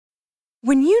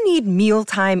When you need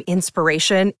mealtime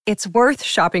inspiration, it's worth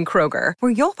shopping Kroger,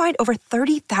 where you'll find over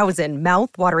 30,000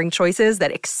 mouth-watering choices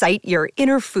that excite your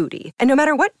inner foodie. And no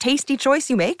matter what tasty choice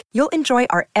you make, you'll enjoy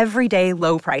our everyday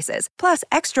low prices, plus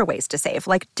extra ways to save,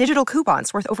 like digital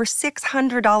coupons worth over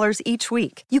 $600 each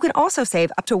week. You can also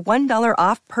save up to $1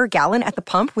 off per gallon at the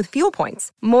pump with fuel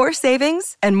points. More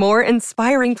savings and more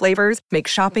inspiring flavors make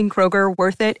shopping Kroger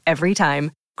worth it every time.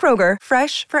 Kroger,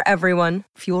 fresh for everyone.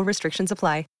 Fuel restrictions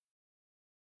apply.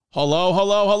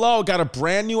 Hello. Got a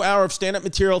brand new hour of stand-up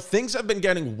material. Things have been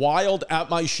getting wild at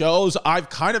my shows. I've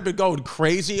kind of been going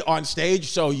crazy on stage,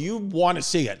 so you want to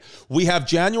see it. We have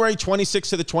January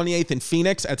 26th to the 28th in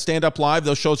Phoenix at Stand Up Live.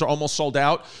 Those shows are almost sold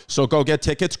out, so go get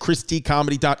tickets,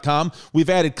 christcomedy.com. We've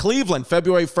added Cleveland,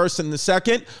 February 1st and the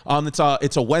 2nd.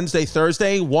 It's a Wednesday,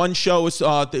 Thursday. One show is, 2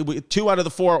 out of the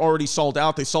 4 are already sold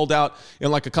out. They sold out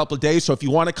in like a couple of days, so if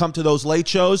you want to come to those late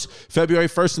shows, February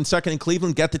 1st and 2nd in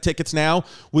Cleveland, get the tickets now.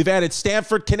 We've added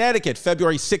Stamford, Connecticut,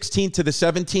 February 16th to the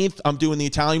 17th. I'm doing the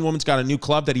Italian Woman's got a new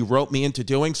club that he wrote me into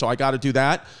doing, so I got to do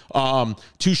that.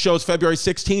 2 shows February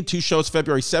 16th, 2 shows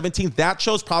February 17th. That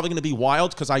show's probably going to be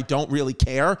wild because I don't really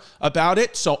care about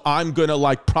it, so I'm going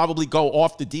to probably go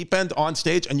off the deep end on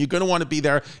stage, and you're going to want to be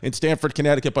there in Stamford,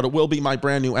 Connecticut, but it will be my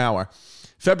brand new hour.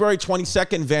 February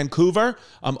 22nd, Vancouver.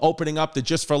 I'm opening up the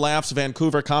Just for Laughs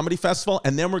Vancouver Comedy Festival,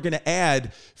 and then we're going to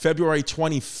add February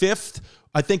 25th.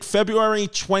 I think February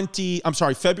 24th,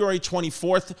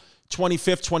 25th,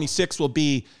 26th will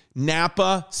be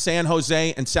Napa, San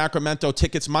Jose, and Sacramento.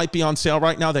 Tickets might be on sale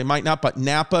right now. They might not, but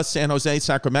Napa, San Jose,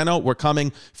 Sacramento, we're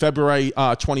coming February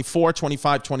 24,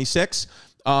 25, 26.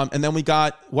 And then we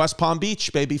got West Palm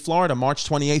Beach, baby, Florida, March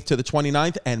 28th to the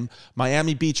 29th, and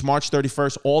Miami Beach, March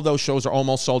 31st. All those shows are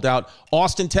almost sold out.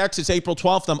 Austin, Texas, April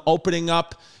 12th, I'm opening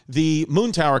up the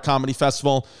Moon Tower Comedy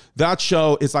Festival. That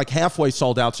show is like halfway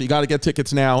sold out, so you got to get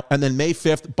tickets now. And then May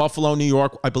 5th, Buffalo, New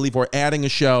York. I believe we're adding a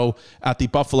show at the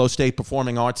Buffalo State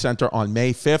Performing Arts Center on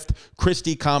May 5th.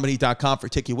 ChristyComedy.com for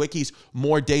Tiki Wikis.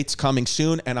 More dates coming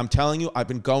soon. And I'm telling you, I've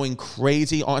been going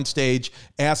crazy on stage.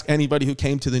 Ask anybody who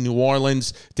came to the New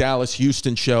Orleans, Dallas,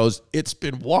 Houston shows. It's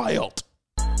been wild.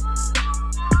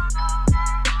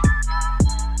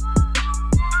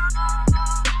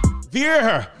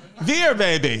 Veer,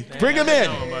 baby. Bring him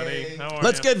in.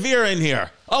 Let's get Veer in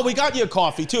here. Oh, we got you a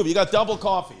coffee, too. You got double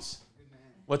coffees.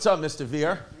 What's up, Mr.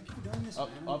 Veer? Thank you for doing this,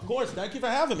 of course. Thank you for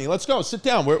having me. Let's go. Sit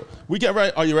down. We get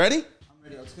ready. Are you ready? I'm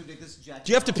ready. I'm just going to take this jacket.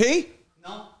 Do you have to pee?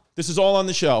 No. This is all on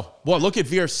the show. Boy, look at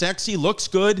Veer. Sexy. Looks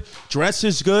good. Dress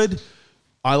is good.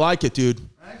 I like it, dude.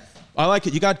 Right? I like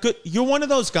it. You got good. You're one of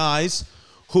those guys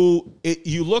who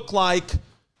you look like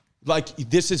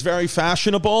this is very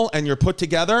fashionable and you're put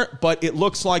together, but it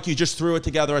looks like you just threw it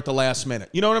together at the last minute.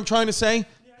 You know what I'm trying to say?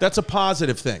 That's a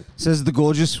positive thing. Says the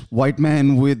gorgeous white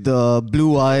man with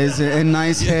blue eyes and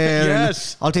nice hair.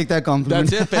 Yes. I'll take that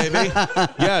compliment. That's it, baby.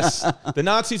 Yes. The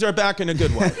Nazis are back in a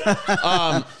good way.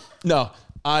 No.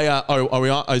 Are we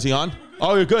on? Is he on?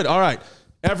 Oh, you're good. All right.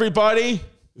 Everybody,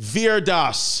 Veer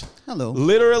Das. Hello.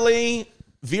 Literally,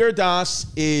 Veer Das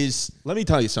is, let me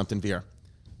tell you something, Veer.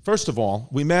 First of all,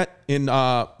 we met in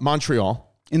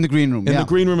Montreal. In the green room. In the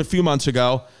green room a few months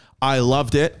ago. I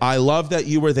loved it. I love that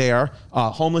you were there.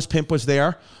 Homeless Pimp was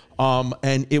there.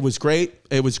 And it was great.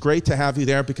 It was great to have you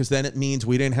there because then it means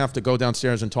we didn't have to go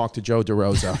downstairs and talk to Joe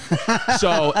DeRosa.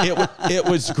 So it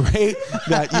was great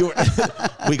that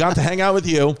we got to hang out with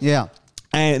you. Yeah.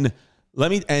 And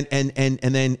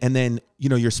then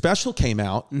your special came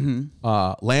out.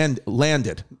 Mm-hmm.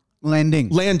 Landing.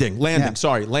 Yeah.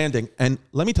 Sorry, Landing. And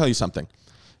let me tell you something.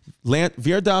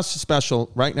 Veer Das'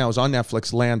 special right now is on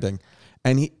Netflix, Landing.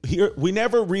 And we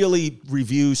never really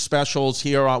review specials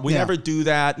here. We never do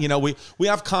that. You know, we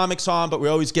have comics on, but we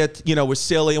always get, we're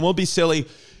silly, and we'll be silly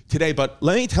today. But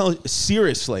let me tell you,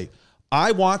 seriously,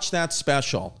 I watched that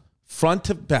special front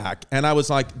to back, and I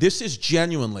was like, this is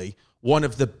genuinely one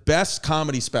of the best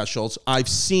comedy specials I've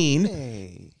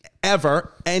seen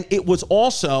ever. And it was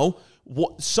also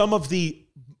some of the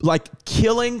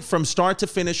killing from start to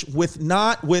finish with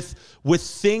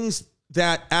things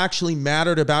that actually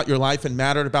mattered about your life and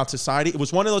mattered about society. It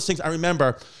was one of those things I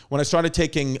remember when I started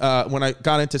taking, when I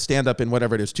got into stand-up in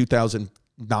whatever it is,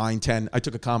 2009, 10, I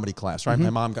took a comedy class, right? Mm-hmm. My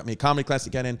mom got me a comedy class to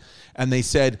get in, and they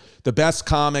said the best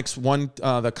comics,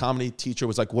 the comedy teacher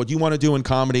was like, what you want to do in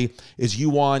comedy is you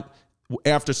want,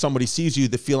 after somebody sees you,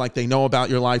 to feel like they know about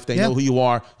your life, they know who you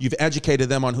are, you've educated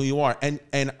them on who you are. And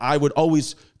I would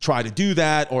always try to do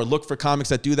that or look for comics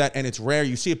that do that, and it's rare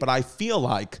you see it, but I feel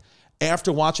like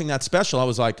after watching that special, I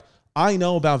was like, I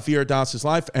know about Veer Das'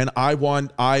 life, and I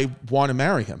want to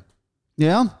marry him.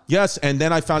 Yeah. Yes, and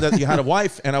then I found out that you had a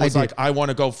wife, and I was did. like, I want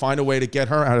to go find a way to get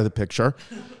her out of the picture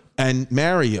and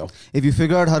marry you. If you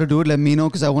figure out how to do it, let me know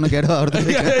because I want to get her out of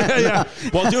the picture. Yeah.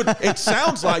 Well, dude, it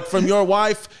sounds like from your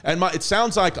wife and it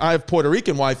sounds like I have Puerto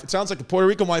Rican wife. It sounds like a Puerto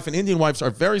Rican wife and Indian wives are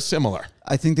very similar.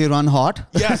 I think they run hot.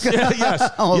 Yes,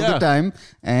 yes. all the time.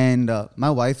 And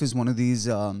my wife is one of these.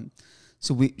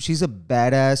 She's a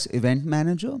badass event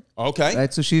manager. Okay.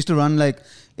 Right. So she used to run like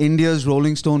India's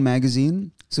Rolling Stone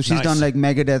magazine. So she's Nice. done like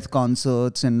Megadeth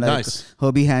concerts and like Nice.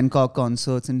 Herbie Hancock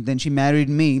concerts. And then she married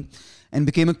me and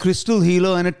became a crystal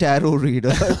healer and a tarot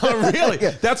reader. Oh, really?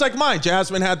 Yeah. That's like mine.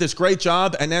 Jasmine had this great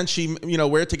job, and then she,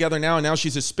 we're together now, and now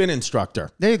she's a spin instructor.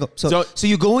 There you go. So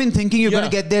you go in thinking you're Yeah. going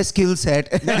to get their skill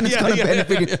set and it's going to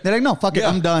benefit you. They're like, no, fuck it,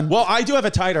 I'm done. Well, I do have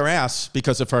a tighter ass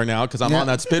because of her now, because I'm on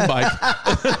that spin bike.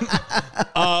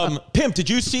 Pimp, did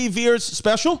you see Veer's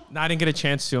special? No, I didn't get a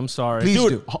chance to. I'm sorry. Please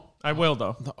Dude, do. I will,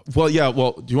 though. well, yeah.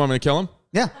 Well, do you want me to kill him?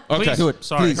 Yeah. Okay. Please. Do it.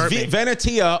 Sorry, Please. hurt me.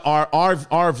 Venetia,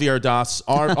 our Veer Das,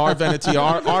 our Venetia,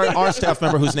 our staff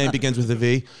member whose name begins with a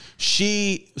V,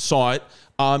 she saw it,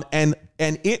 and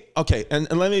it okay. And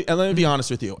let me be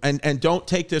honest with you, and don't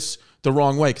take this the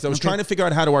wrong way, because I was trying to figure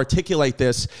out how to articulate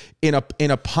this in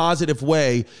a positive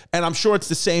way, and I'm sure it's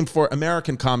the same for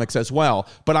American comics as well.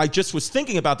 But I just was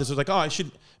thinking about this. I was like, oh, I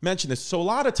should mention this. So a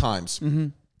lot of times.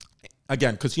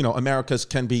 Again, because, Americans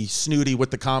can be snooty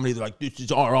with the comedy. They're like, this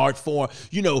is our art form.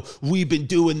 We've been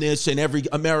doing this in every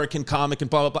American comic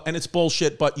and blah, blah, blah. And it's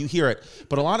bullshit, but you hear it.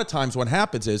 But a lot of times what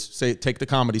happens is, say, take the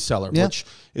Comedy Cellar, which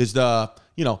is the,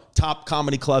 top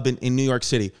comedy club in New York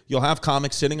City. You'll have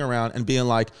comics sitting around and being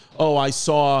like, oh, I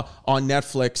saw on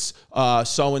Netflix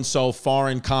so-and-so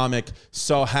foreign comic,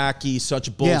 so hacky,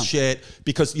 such bullshit.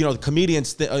 Because, the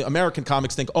comedians, American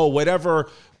comics think, oh, whatever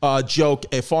joke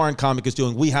a foreign comic is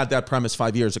doing, we had that premise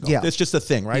 5 years ago. Yeah. It's just a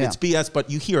thing, right? Yeah. It's BS, but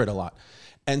you hear it a lot.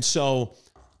 And so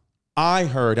I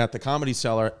heard at the Comedy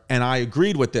Cellar, and I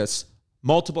agreed with this,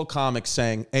 multiple comics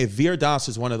saying, hey, Veer Das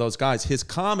is one of those guys. His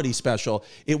comedy special,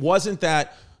 it wasn't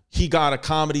that he got a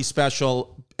comedy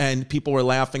special and people were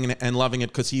laughing and loving it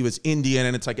because he was Indian,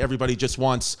 and it's like everybody just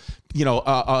wants,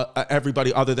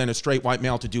 everybody other than a straight white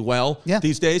male to do well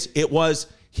these days.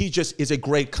 He just is a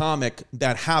great comic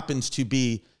that happens to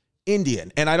be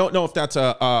Indian. And I don't know if that's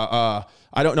I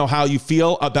don't know how you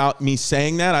feel about me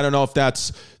saying that. I don't know if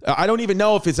I don't even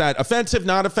know if it's that offensive,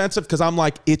 not offensive, because I'm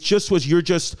like, you're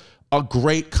just a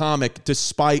great comic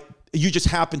despite, you just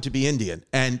happen to be Indian.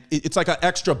 And it's like an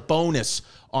extra bonus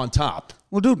on top.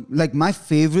 Well, dude, like my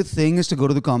favorite thing is to go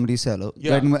to the Comedy Cellar.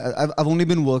 Yeah. Right? And I've only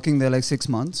been working there like 6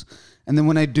 months. And then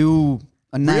when I do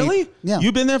a night. Really? Yeah.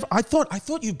 You've been there? I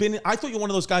thought you're one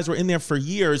of those guys who were in there for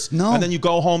years. No. And then you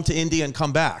go home to India and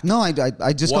come back. No, I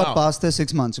just Wow. got past there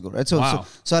 6 months ago, right? So, Wow.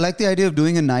 so I like the idea of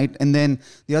doing a night, and then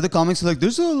the other comics are like,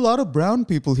 there's a lot of brown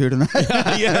people here tonight.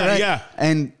 Yeah, Right? yeah.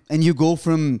 And you go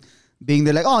from being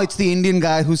there like, oh, it's the Indian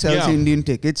guy who sells Yeah. Indian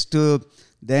tickets, to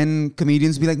then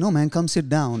comedians be like, no, man, come sit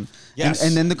down. Yes.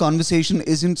 And then the conversation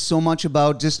isn't so much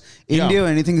about just India or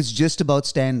anything. It's just about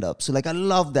stand-up. So like, I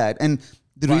love that. And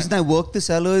the reason I work the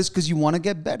Cellar is because you want to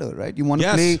get better, right? You want to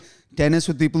Yes. play tennis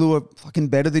with people who are fucking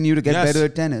better than you to get Yes. better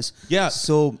at tennis. Yeah.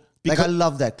 So like, I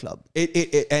love that club.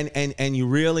 And you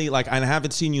really like. I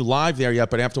haven't seen you live there yet,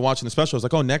 but after watching the special, I was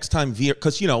like, oh, next time Veer,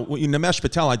 because Nimesh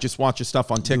Patel, I just watch his stuff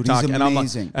on TikTok, he's and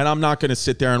amazing. I'm not going to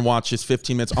sit there and watch his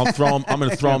 15 minutes. I'm going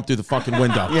to throw him through the fucking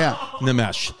window. Yeah.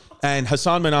 Nimesh. And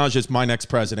Hassan Minhaj is my next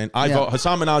president. I Yeah. vote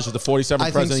Hassan Minhaj is the 47th I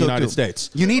think president of the United too. States.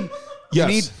 You need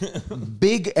Yes.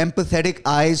 big empathetic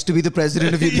eyes to be the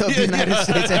president of the United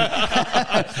States.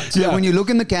 And so that when you look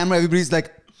in the camera, everybody's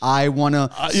like, I want to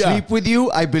yeah. sleep with you.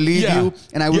 I believe Yeah. you.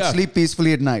 And I would Yeah. sleep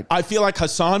peacefully at night. I feel like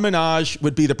Hassan Minhaj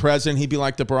would be the president. He'd be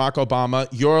like the Barack Obama.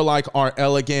 You're like our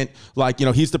elegant,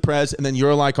 he's the pres, and then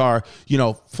you're like our,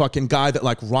 fucking guy that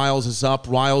like riles up.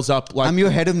 Like I'm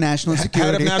your head of national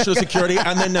security. head of national security,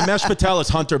 and then Nimesh Patel is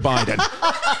Hunter Biden.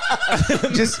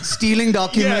 Just stealing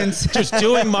documents. just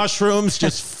doing mushrooms,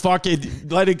 just fucking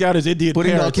letting out his Indian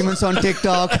Putting parents. documents on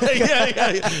TikTok.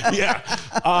 yeah.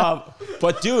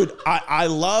 But dude, I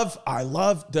love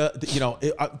the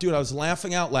dude, I was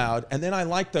laughing out loud, and then I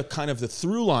like the kind of the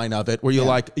through line of it where you're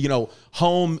like,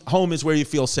 home is where you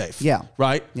feel safe. Yeah.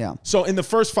 Right? Yeah. So in the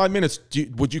first 5 minutes,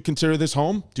 would you consider this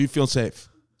home? Do you feel safe?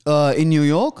 In New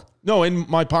York? No, in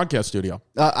my podcast studio.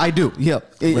 I do. Here.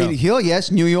 Really? Here,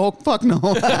 yes. New York, fuck no.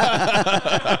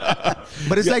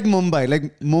 But it's like Mumbai.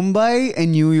 Like Mumbai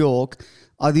and New York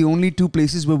are the only two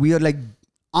places where we are like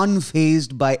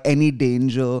unfazed by any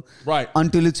danger, Right.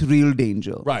 until it's real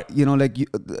danger, Right. You know, like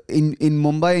in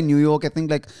Mumbai and New York, I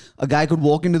think like a guy could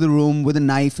walk into the room with a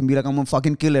knife and be like, "I'm gonna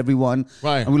fucking kill everyone,"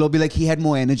 Right. And we'll all be like, "He had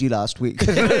more energy last week."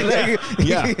 Like,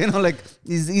 Yeah. you know, like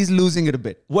he's losing it a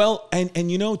bit. Well,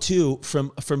 and you know too,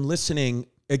 from listening.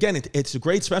 Again, it's a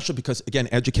great special because, again,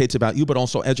 educates about you, but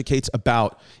also educates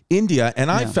about India.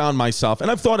 And I found myself, and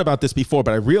I've thought about this before,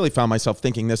 but I really found myself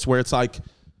thinking this, where it's like,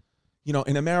 you know,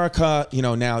 in America, you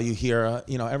know, now you hear,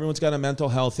 you know, everyone's got a mental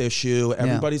health issue.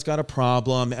 Everybody's got a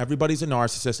problem. Everybody's a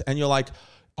narcissist. And you're like,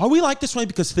 are we like this way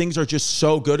because things are just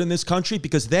so good in this country?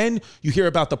 Because then you hear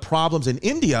about the problems in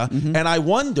India. And I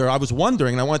was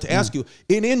wondering, and I wanted to ask you,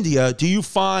 in India, do you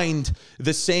find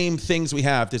the same things we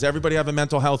have? Does everybody have a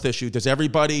mental health issue? Does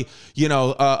everybody, you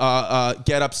know,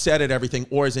 get upset at everything?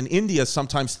 Or is in India,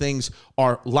 sometimes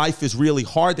life is really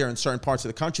hard there in certain parts of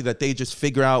the country that they just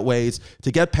figure out ways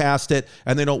to get past it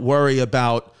and they don't worry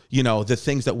about, you know, the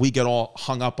things that we get all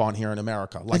hung up on here in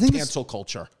America, like cancel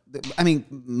culture. I mean,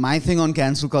 my thing on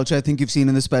cancel culture, I think you've seen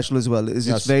in the special as well, is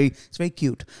it's very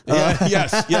cute.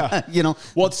 Yeah. You know,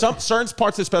 Well, some certain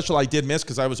parts of the special I did miss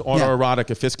because I was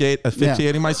autoerotic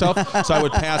asphyxiating myself. So I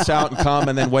would pass out and come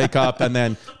and then wake up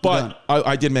but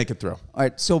I did make it through. All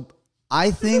right, so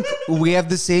I think we have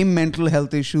the same mental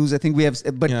health issues. I think we have,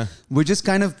 but we're just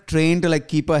kind of trained to like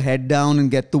keep our head down and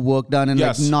get the work done and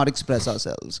like not express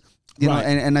ourselves. You know,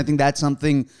 and I think that's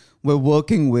something we're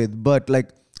working with. But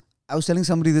like, I was telling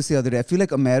somebody this the other day. I feel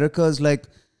like America is like,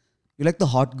 you're like the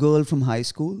hot girl from high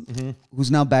school who's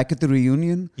now back at the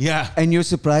reunion. Yeah. And you're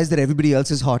surprised that everybody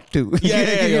else is hot too.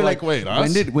 Yeah. You're like, wait,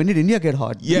 us? when did India get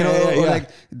hot? Yeah, you know, yeah. Or like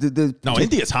No,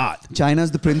 India's hot.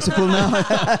 China's the principal now.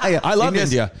 I love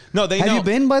India. No, they know. Have you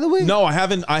been, by the way? No, I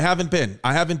haven't been.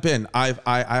 I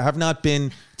have not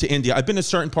been to India. I've been to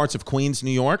certain parts of Queens,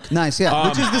 New York. Nice, yeah.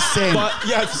 Which is the same. But,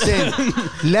 Same.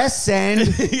 Less sand,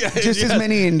 just as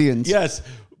many Indians. Yes.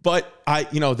 But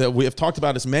we have talked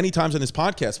about this many times on this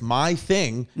podcast. My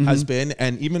thing has been,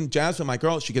 and even Jasmine, my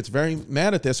girl, she gets very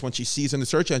mad at this when she sees in the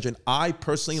search engine. I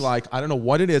personally like, I don't know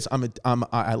what it is.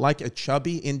 I like a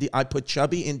chubby Indian. I put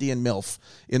chubby Indian MILF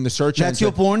in the search engine. That's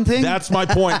your porn thing? That's my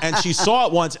point. And she saw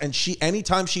it once, and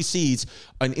anytime she sees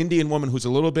an Indian woman who's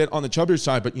a little bit on the chubbier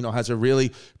side, but has a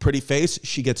really pretty face,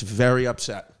 she gets very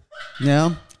upset.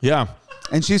 Yeah. Yeah.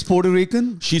 And she's Puerto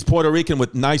Rican? She's Puerto Rican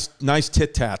with nice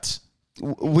tit tats.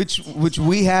 Which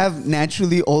we have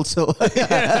naturally also.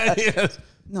 Yes.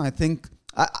 No, I think...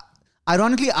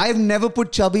 ironically, I've never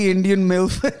put chubby Indian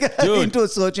MILF into a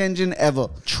search engine ever.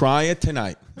 Try it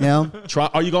tonight. Yeah.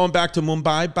 Are you going back to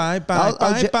Mumbai? Bye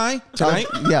tonight?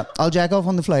 I'll jack off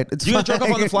on the flight. It's You gonna fine. jack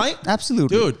off on the flight?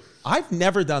 Absolutely. Dude, I've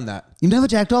never done that. You never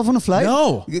jacked off on a flight?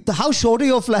 No. How short are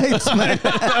your flights, man?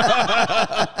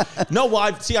 No, well,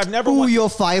 I've never... Ooh, your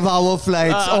 5-hour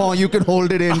flights. You can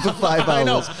hold it in for 5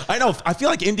 hours. I know. I feel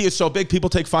like India is so big, people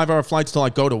take 5-hour flights to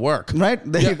like go to work. Right?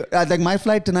 Like my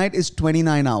flight tonight is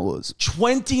 29 hours.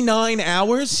 29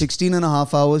 hours? 16 and a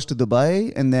half hours to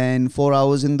Dubai, and then 4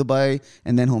 hours in Dubai,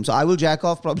 and then home. So I will jack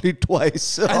off probably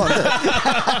twice. Can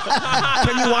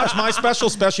you watch my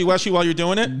special, Special Weshy, while you're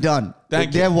doing it? Done. Thank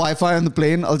if they have Wi-Fi on the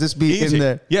plane, I'll just be Easy. in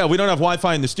there. Yeah, we don't have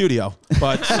Wi-Fi in the studio,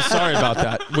 but sorry about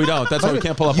that. We don't. That's why we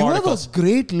can't pull up articles. You have a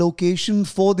great location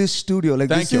for this studio. Like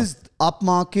Thank this you. is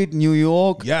upmarket New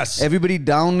York. Yes. Everybody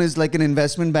down is like an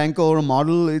investment banker or a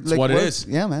model. That's what it is.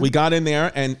 Yeah, man. We got in there,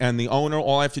 and the owner,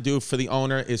 all I have to do for the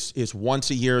owner is once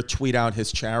a year tweet out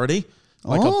his charity.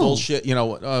 Like a bullshit,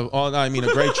 a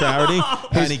great charity.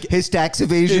 His tax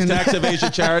evasion. His tax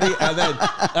evasion charity.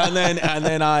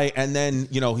 And then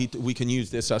we can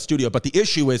use this studio. But the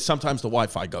issue is sometimes the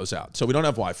Wi-Fi goes out. So we don't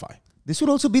have Wi-Fi. This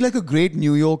would also be like a great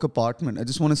New York apartment. I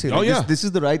just want to say, this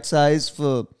is the right size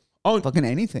for fucking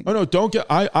anything. Oh, no,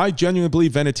 I genuinely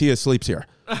believe Venetia sleeps here.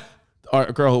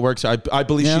 Our girl who works here, I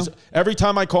believe she's, every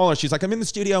time I call her, she's like, I'm in the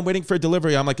studio, I'm waiting for a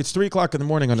delivery. I'm like, it's 3:00 in the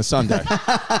morning on a Sunday.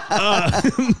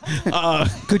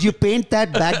 Could you paint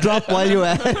that backdrop while you're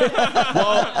at it?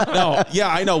 Well, no, yeah,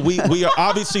 I know. We are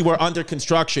obviously we're under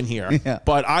construction here,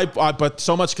 but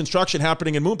so much construction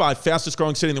happening in Mumbai, fastest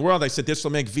growing city in the world. I said this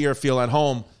will make Veer feel at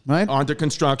home. Right. Under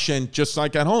construction, just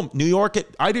like at home. New York,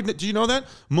 do you know that?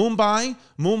 Mumbai,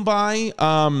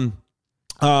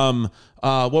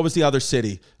 what was the other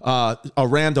city? A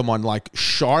random one like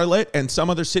Charlotte and some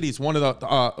other cities. One of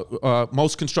the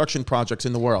most construction projects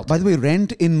in the world. By the way,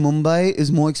 rent in Mumbai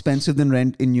is more expensive than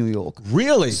rent in New York.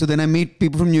 Really? So then I meet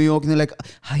people from New York and they're like,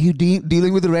 "How are you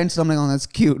dealing with the rent?" So I'm like, "Oh, that's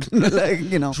cute."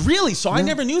 Really? So I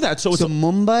never knew that. So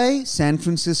Mumbai, San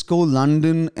Francisco,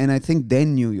 London, and I think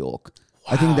then New York.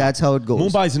 I think that's how it goes.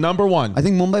 Mumbai's number one. I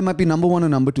think Mumbai might be number one or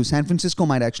number two. San Francisco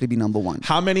might actually be number one.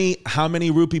 How many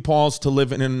rupee Pauls to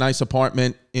live in a nice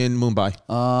apartment in Mumbai?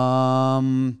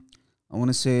 I want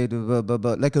to say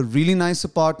like a really nice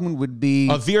apartment would be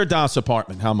A Veer Das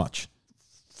apartment. How much?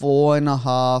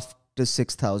 $4,500 to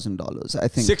 $6,000. I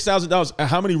think $6,000.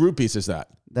 How many rupees is that?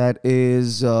 that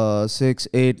is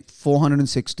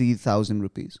 460,000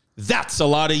 rupees. That's a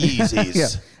lot of Yeezys. Yeah,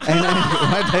 and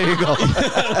right, there you go.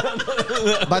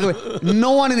 By the way,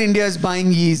 no one in India is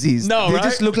buying Yeezys. No, they right?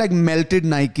 just look like melted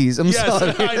Nikes. I'm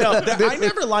sorry. I know. I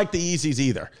never liked the Yeezys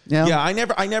either. Yeah. I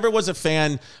never was a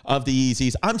fan of the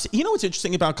Yeezys. You know what's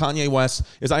interesting about Kanye West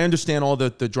is I understand all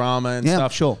the drama and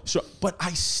stuff. Sure. But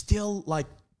I still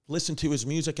listen to his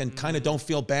music and kind of don't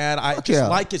feel bad. I just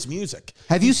like his music.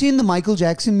 Have you seen the Michael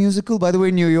Jackson musical, by the way,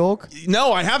 in New York?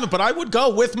 No, I haven't, but I would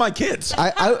go with my kids.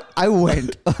 I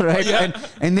went, right? Yeah.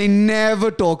 And they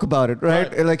never talk about it,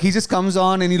 right? Like he just comes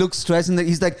on and he looks stressed and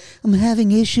he's like, I'm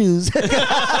having issues.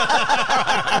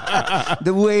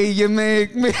 The way you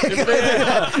make me.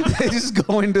 They just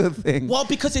go into a thing. Well,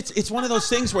 because it's one of those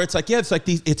things where it's like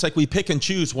we pick and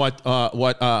choose what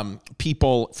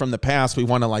people from the past we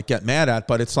want to get mad at,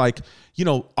 but it's like,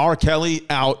 R. Kelly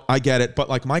out, I get it, but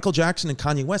like Michael Jackson and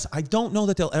Kanye West, I don't know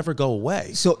that they'll ever go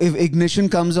away. So if Ignition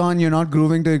comes on, you're not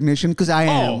grooving to Ignition? Because I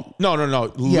am. Oh,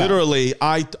 no. Yeah. Literally,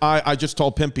 I just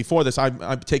told Pimp before this,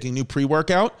 I'm taking new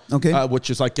pre-workout, which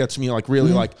is gets me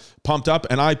really pumped up,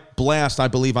 and I blast I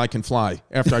Believe I Can Fly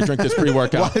after I drink this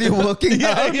pre-workout. While you're working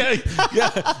out?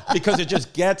 Yeah, because it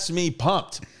just gets me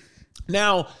pumped.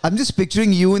 Now, I'm just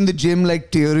picturing you in the gym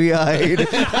teary-eyed,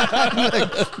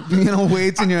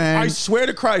 weights in your hands. I swear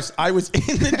to Christ, I was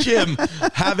in the gym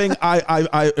having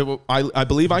I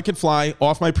Believe I Can Fly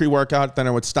off my pre-workout. Then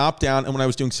I would stop down, and when I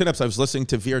was doing sit-ups, I was listening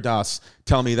to Veer Das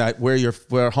tell me that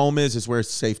where home is where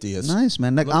safety is. Nice,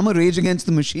 man. I'm a Rage Against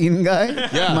the Machine guy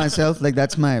myself.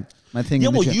 That's my thing. Yeah,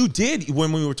 well, you did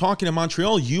when we were talking in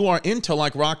Montreal. You are into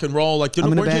rock and roll. Weren't you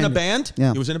in a band?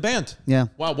 Yeah, you was in a band. Yeah.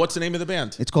 Wow, what's the name of the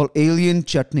band? It's called Alien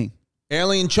Chutney.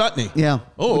 Alien Chutney. Yeah.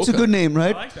 Oh, it's a good name,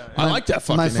 right? I like that. I like that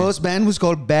fucking My name. first band was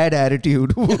called Bad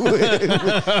Attitude.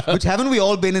 Which haven't we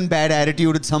all been in bad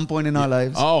attitude at some point in our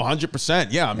lives? Oh, 100%.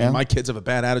 Yeah, I mean, my kids have a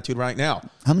bad attitude right now.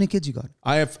 How many kids you got?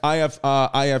 I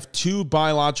have 2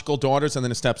 biological daughters and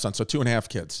then a stepson, so 2.5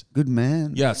 kids. Good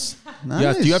man. Yes. Nice.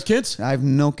 Yes. Do you have kids? I have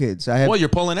no kids. Well, you're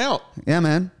pulling out. Yeah,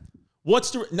 man.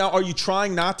 Now? Are you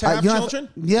trying not to have children?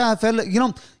 I felt like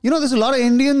there's a lot of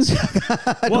Indians.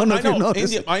 I don't know if you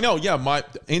noticed. I know. Yeah, my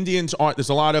Indians are. There's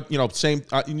a lot of same.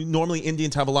 Normally,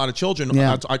 Indians have a lot of children.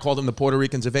 Yeah. I call them the Puerto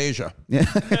Ricans of Asia. Yeah.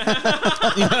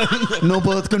 No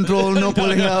birth control, no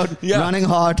pulling out, running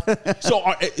hard.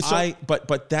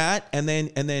 But that and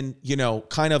then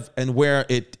kind of and where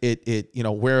it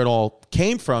where it all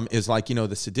came from is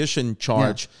the sedition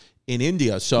charge. Yeah. In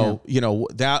India. So,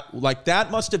 that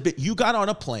must have been, you got on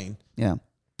a plane. Yeah.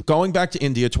 Going back to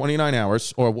India, 29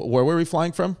 hours, or where were we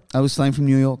flying from? I was flying from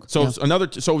New York. So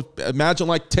imagine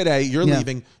today you're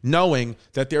leaving knowing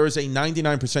that there is a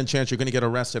 99% chance you're going to get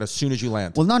arrested as soon as you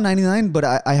land. Well, not 99, but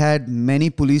I had many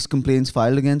police complaints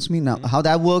filed against me. Now, how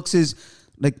that works is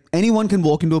anyone can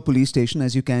walk into a police station,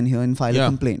 as you can here, and file a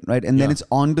complaint, right? And then it's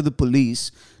on to the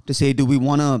police to say, do we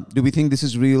think this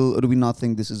is real or do we not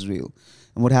think this is real?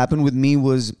 And what happened with me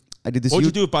was I did this. What would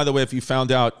you do, by the way, if you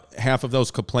found out half of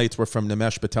those complaints were from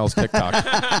Nimesh Patel's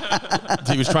TikTok?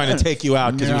 He was trying to take you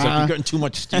out because he was like, you're getting too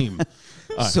much steam.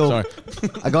 Sorry.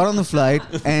 I got on the flight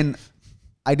and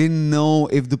I didn't know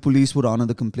if the police would honor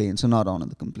the complaints or not honor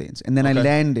the complaints. And then I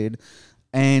landed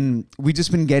and we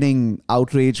just been getting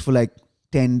outraged for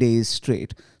 10 days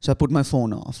straight. So I put my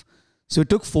phone off. So it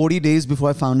took 40 days before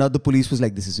I found out the police was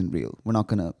like, this isn't real. We're not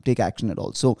going to take action at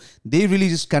all. So they really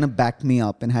just kind of backed me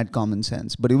up and had common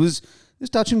sense. But it was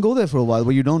just touch and go there for a while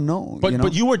where you don't know.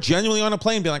 But you were genuinely on a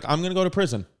plane being like, I'm going to go to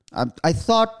prison. I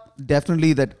thought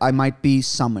definitely that I might be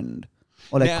summoned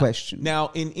or questioned.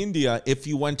 Now, in India, if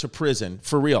you went to prison,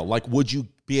 for real, would you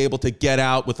be able to get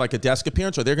out with a desk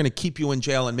appearance, or they're going to keep you in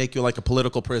jail and make you a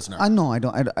political prisoner? No, I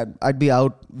don't. I'd be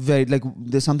out very,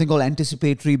 there's something called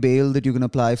anticipatory bail that you can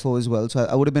apply for as well. So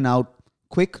I would have been out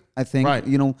quick, I think. Right.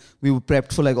 We were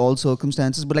prepped for all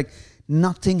circumstances, but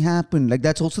nothing happened.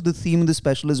 That's also the theme of the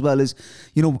special as well is,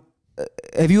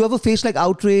 have you ever faced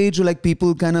outrage or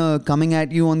people kind of coming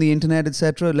at you on the internet,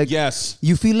 etc.? Yes.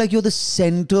 You feel like you're the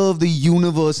center of the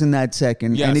universe in that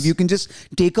second. Yes. And if you can just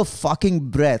take a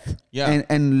fucking breath. Yeah.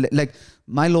 And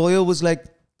my lawyer was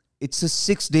it's a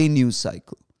 6-day news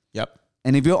cycle. Yep.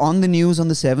 And if you're on the news on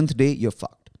the 7th day, you're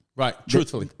fucked. Right.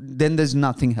 Truthfully. Then there's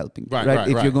nothing helping. Right.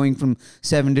 If you're going from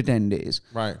 7 to 10 days.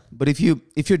 Right. But if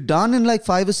you're done in like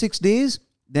 5 or 6 days,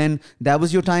 then that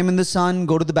was your time in the sun.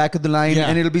 Go to the back of the line,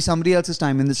 and it'll be somebody else's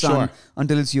time in the sun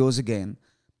until it's yours again.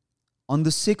 On the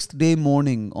 6th day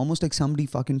morning, almost like somebody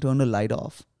fucking turned a light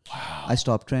off. Wow. I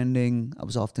stopped trending. I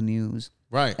was off the news.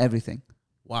 Right. Everything.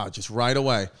 Wow, just right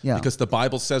away. Yeah. Because the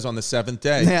Bible says on the 7th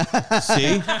day.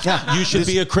 See? Yeah. You should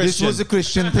be a Christian. This was a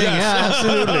Christian thing. Yeah,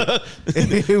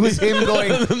 absolutely. It was him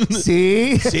going,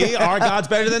 see? See? Our God's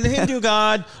better than the Hindu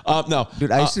God. No.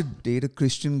 Dude, I used to date a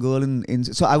Christian girl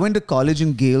so I went to college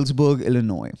in Galesburg,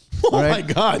 Illinois. Oh my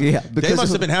God. Yeah. They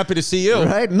must have been happy to see you.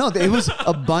 Right? No, it was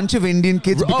a bunch of Indian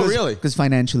kids. Oh, really? Because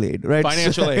financial aid, right?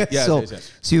 Financial aid, yes.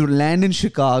 So you land in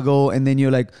Chicago and then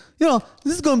you're like,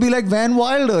 this is going to be like Van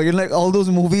Wilder. You're like all those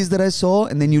movies that I saw,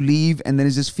 and then you leave and then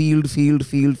it's just field,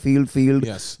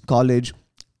 yes. college.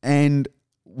 And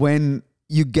when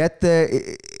you get there,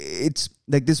 it's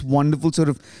like this wonderful sort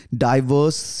of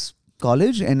diverse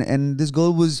college. And this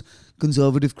girl was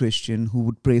conservative Christian who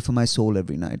would pray for my soul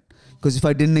every night. Because if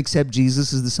I didn't accept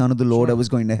Jesus as the Son of the Lord, I was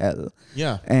going to hell.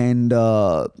 Yeah. And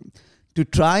to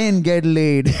try and get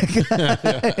laid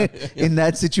in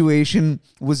that situation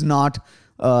was not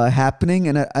happening.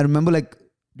 And I remember,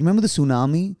 remember the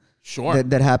tsunami? Sure.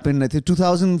 That happened, I think,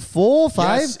 2004,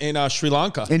 5? Yes, in Sri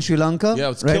Lanka. In Sri Lanka? Yeah,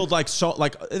 it's killed that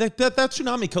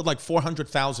tsunami killed like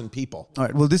 400,000 people. All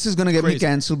right, well, this is going to get me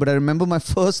cancelled, but I remember my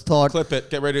first thought... Clip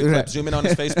it. Get ready to clip. Zoom in on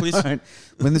his face, please. All right.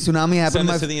 When the tsunami happened... Send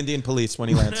this to the Indian police when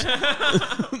he lands.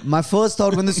 My first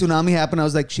thought when the tsunami happened, I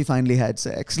was like, she finally had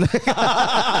sex.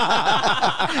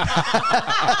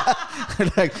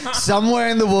 Like somewhere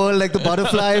in the world, like the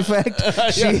butterfly effect,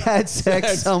 she had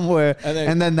sex somewhere,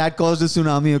 and then that caused a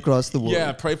tsunami across the world.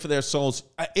 Yeah, pray for their souls.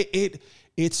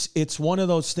 It's one of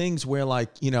those things where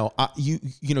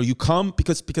you come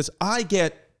because I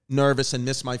get nervous and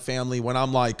miss my family when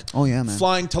I'm like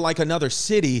flying to like another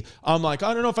city. I'm like,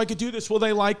 I don't know if I could do this. Will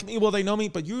they like me? Will they know me?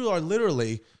 But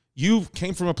you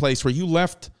came from a place where you've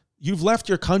left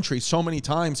your country so many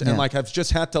times and have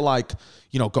just had to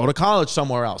go to college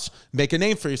somewhere else, make a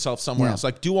name for yourself somewhere else,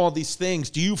 do all these things.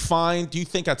 Do you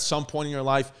think at some point in your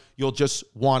life you'll just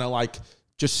want to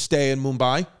just stay in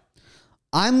Mumbai?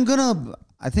 I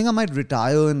think I might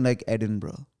retire in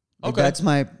Edinburgh. Okay. That's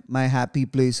my happy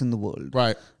place in the world.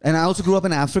 Right. And I also grew up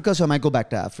in Africa, so I might go back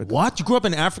to Africa. What? You grew up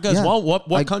in Africa as well?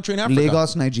 What country in Africa?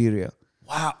 Lagos, Nigeria.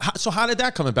 Wow. So how did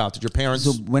that come about? Did your parents...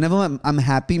 So whenever I'm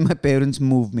happy, my parents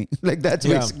move me. That's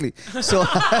basically... So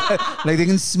they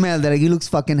can smell that he looks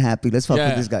fucking happy. Let's fuck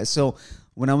with this guy. So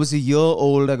when I was a year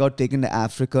old, I got taken to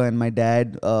Africa and my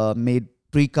dad made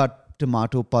pre-cut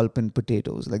tomato pulp and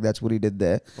potatoes. That's what he did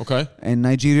there. Okay. And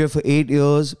Nigeria for 8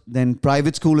 years, then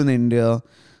private school in India,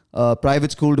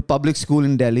 private school to public school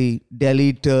in Delhi,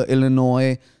 Delhi to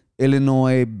Illinois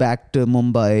back to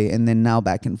Mumbai, and then now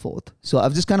back and forth. So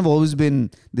I've just kind of always been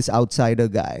this outsider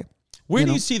guy. Where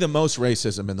do you see the most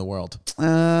racism in the world?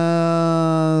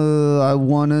 I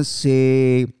want to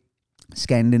say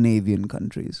Scandinavian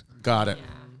countries. Got it.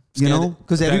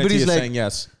 Because everybody's saying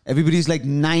yes. Everybody's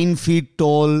 9 feet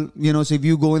tall, so if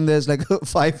you go in there's a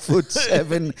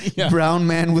 5'7" brown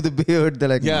man with a beard, they're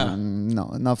like, no,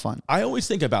 not fun. I always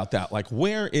think about that.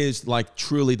 Where is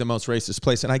truly the most racist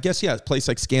place? And I guess, a place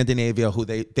like Scandinavia, who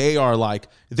they are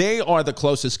the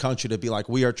closest country to be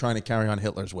we are trying to carry on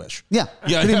Hitler's wish. Yeah,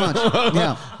 pretty much.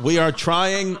 Yeah. We are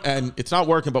trying and it's not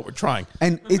working, but we're trying.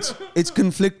 And it's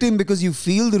conflicting because you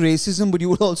feel the racism, but you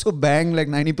will also bang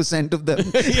 90% of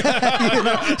them.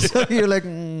 So you're like,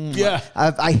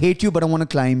 I hate you, but I want to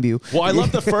climb you. Well, I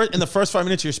love in the first 5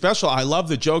 minutes of your special, I love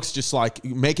the jokes just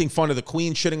making fun of the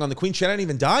Queen, shitting on the Queen. She hadn't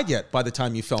even died yet by the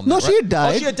time you filmed it. No, she had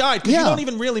died. Oh, she had died because you don't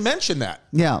even really mention that.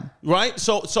 Yeah. Right?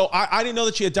 So I didn't know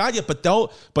that she had died yet, but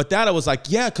that I was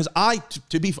because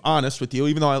to be honest with you,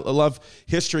 even though I love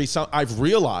history, I've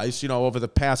realized, over the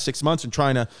past 6 months and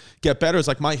trying to get better, is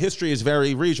my history is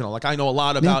very regional. I know a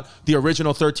lot about the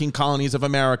original 13 colonies of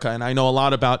America, and I know a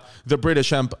lot about the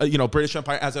British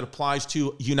Empire as it applies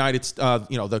to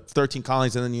the 13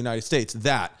 colonies in the United States,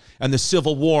 and the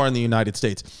Civil War in the United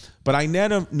States. But I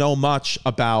never know much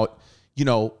about,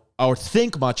 or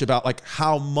think much about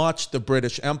how much the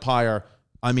British Empire,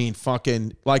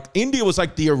 India was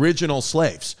the original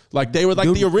slaves. They were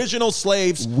the original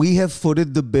slaves. We have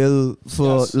footed the bill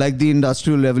for the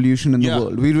Industrial Revolution in the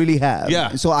world. We really have.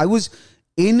 Yeah. So I was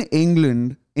in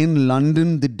England, in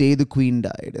London, the day the Queen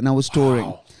died, and I was touring.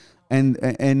 Wow.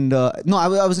 and no, I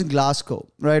was in Glasgow,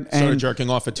 right? Started jerking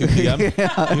off at 2 p.m.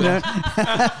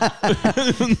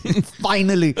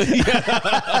 Finally.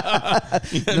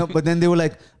 No, but then they were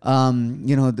like,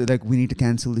 they're like, we need to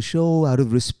cancel the show out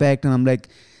of respect. And I'm like,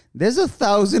 there's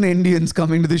 1,000 Indians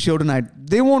coming to the show tonight.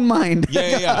 They won't mind.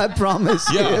 Yeah. I promise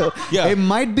you. Yeah. It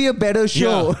might be a better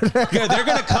show. Yeah, they're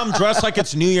going to come dressed like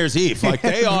it's New Year's Eve. Like,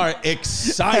 they are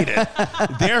excited.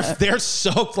 They're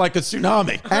soaked like a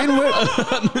tsunami.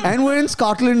 And we're in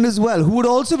Scotland as well, who would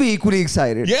also be equally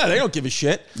excited. Yeah, they don't give a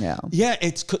shit. Yeah. Yeah,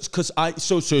 it's because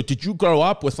so did you grow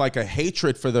up with like a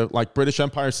hatred for the like British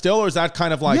Empire still, or is that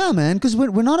kind of like... Yeah, man, because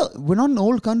we're not an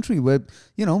old country. We're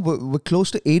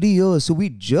close to 80 years, so we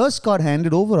just got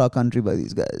handed over our country by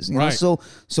these guys. You know?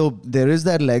 So there is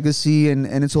that legacy, and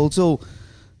it's also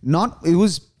it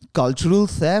was cultural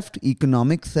theft,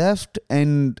 economic theft,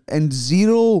 and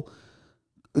zero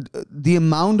the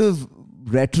amount of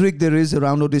rhetoric there is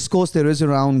around, or discourse there is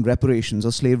around reparations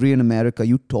or slavery in America.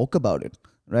 You talk about it.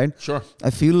 Right? Sure. I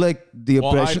feel like the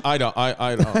oppression... I don't.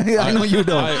 I know you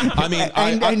don't.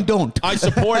 I don't. I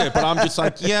support it, but I'm just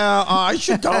like, I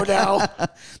should go now.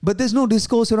 But there's no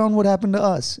discourse around what happened to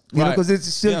us, because it's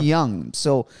still young.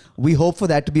 So we hope for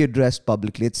that to be addressed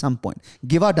publicly at some point.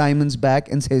 Give our diamonds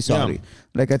back and say sorry. Yeah.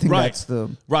 Like, I think that's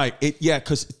the... Right.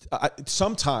 Because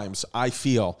sometimes I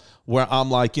feel where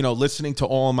I'm like, listening to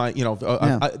all my,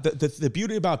 the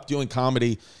beauty about doing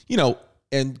comedy,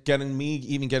 and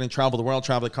getting travel the world,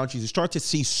 travel the countries, you start to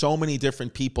see so many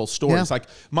different people's stories. Yeah. Like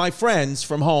my friends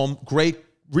from home,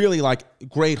 really like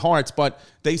great hearts, but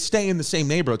they stay in the same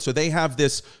neighborhood. So they have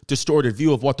this distorted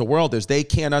view of what the world is. They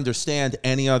can't understand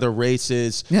any other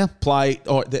races, plight,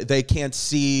 or they can't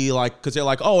see, like, because they're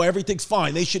like, oh, everything's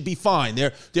fine. They should be fine.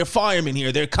 They're firemen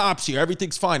here. They're cops here.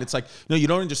 Everything's fine. It's like, no, you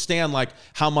don't understand like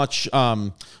how much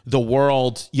the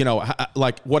world,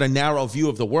 like what a narrow view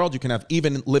of the world you can have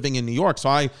even living in New York. So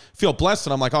I feel blessed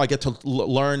that I'm like, I get to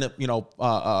learn,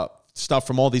 stuff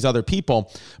from all these other people.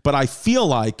 But I feel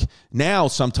like now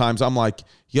sometimes I'm like,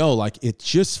 like it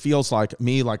just feels like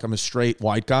me, like I'm a straight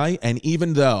white guy. And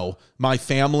even though my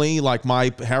family, like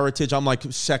my heritage, I'm like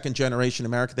second generation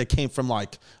American. They came from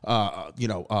like,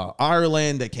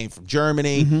 Ireland. They came from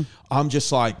Germany. Mm-hmm. I'm just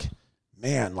like,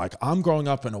 man, like I'm growing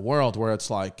up in a world where it's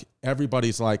like,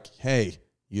 everybody's like, hey,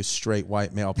 you straight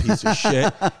white male piece of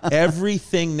shit.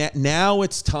 Everything now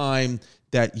it's time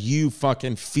that you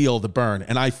fucking feel the burn.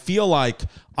 And I feel like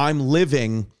I'm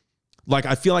living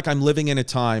in a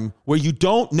time where you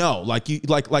don't know, like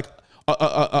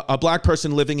a black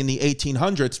person living in the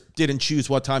 1800s didn't choose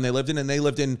what time they lived in, and they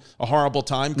lived in a horrible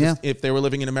time, because if they were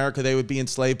living in America, they would be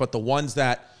enslaved. But the ones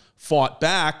that fought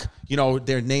back,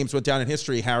 their names went down in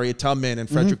history, Harriet Tubman and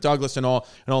Frederick Douglass and all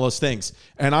those things.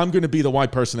 And I'm going to be the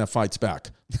white person that fights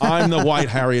back. I'm the white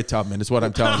Harriet Tubman is what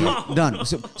I'm telling you. Done.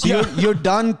 So you're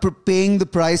done paying the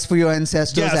price for your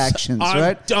ancestors' actions, I'm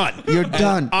right? Done. You're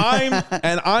done. I'm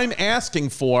asking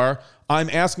for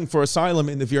asylum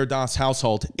in the Veer Das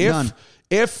household.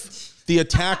 If the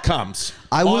attack comes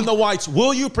on the whites,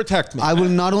 will you protect me? I will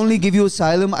not only give you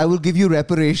asylum, I will give you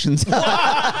reparations.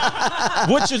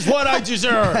 Which is what I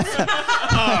deserve.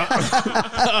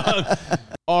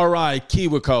 All right,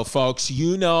 KiwiCo, folks.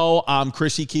 I'm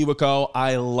Chrissy KiwiCo.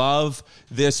 I love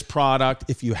this product.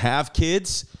 If you have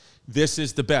kids, this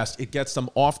is the best. It gets them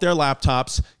off their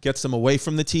laptops, gets them away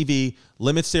from the TV,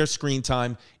 limits their screen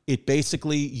time. It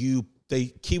basically,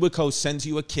 KiwiCo sends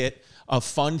you a kit of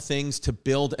fun things to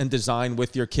build and design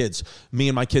with your kids. Me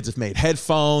and my kids have made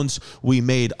headphones. We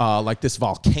made like this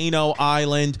volcano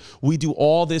island. We do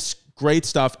all this great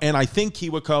stuff. And I think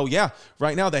KiwiCo,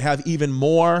 right now they have even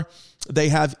more. They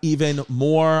have even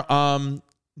more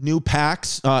new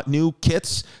packs, new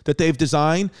kits that they've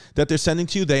designed that they're sending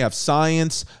to you. They have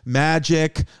science,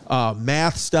 magic,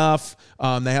 math stuff.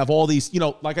 They have all these,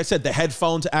 like I said, the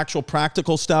headphones, actual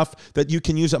practical stuff that you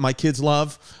can use that my kids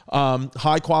love.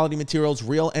 High quality materials,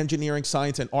 real engineering,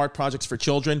 science, and art projects for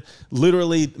children.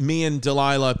 Literally, me and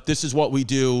Delilah, this is what we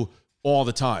do all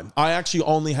the time. I actually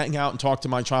only hang out and talk to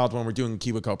my child when we're doing a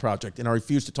KiwiCo project, and I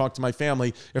refuse to talk to my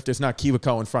family if there's not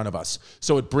KiwiCo in front of us.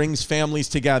 So it brings families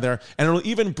together, and it'll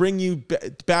even bring you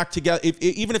back together.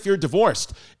 Even if you're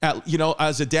divorced,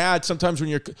 as a dad, sometimes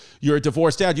when you're a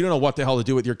divorced dad, you don't know what the hell to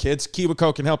do with your kids.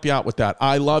 KiwiCo can help you out with that.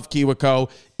 I love KiwiCo.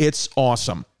 It's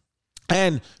awesome.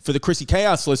 And for the Chrissy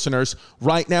Chaos listeners,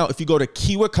 right now, if you go to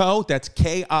Kiwico, that's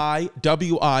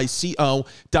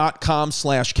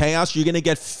KIWICO.com/chaos, you're going to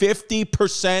get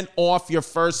 50% off your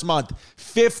first month.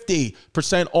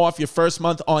 50% off your first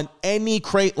month on any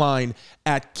crate line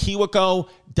at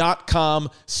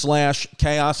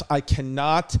Kiwico.com/chaos. I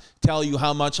cannot tell you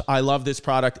how much I love this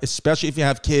product, especially if you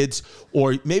have kids,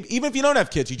 or maybe even if you don't have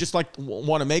kids, you just like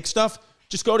want to make stuff.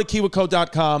 Just go to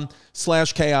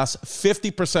Kiwico.com/chaos,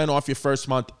 50% off your first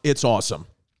month. It's awesome.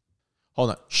 Hold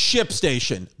on.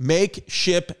 ShipStation. Make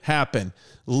ship happen.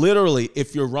 Literally,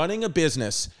 if you're running a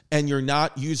business and you're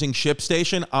not using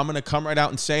ShipStation, I'm going to come right out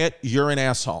and say it, you're an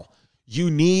asshole.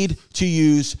 You need to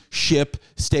use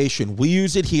ShipStation. We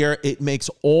use it here. It makes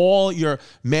all your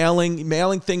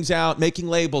mailing things out, making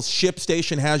labels.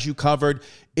 ShipStation has you covered.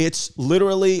 It's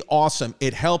literally awesome.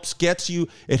 ShipStation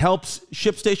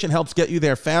helps get you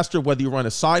there faster, whether you run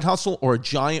a side hustle or a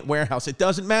giant warehouse. It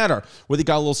doesn't matter whether you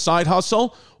got a little side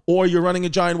hustle or you're running a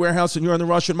giant warehouse and you're in the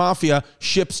Russian mafia.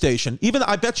 ShipStation. Even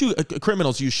I bet you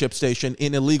criminals use ShipStation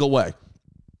in a legal way.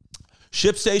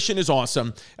 ShipStation is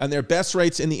awesome, and their best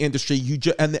rates in the industry.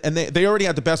 They already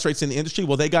had the best rates in the industry.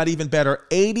 Well, they got even better,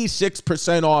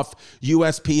 86% off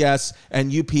USPS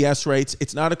and UPS rates.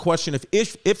 It's not a question of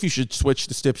if you should switch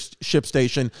to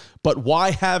ShipStation, but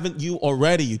why haven't you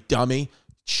already, you dummy?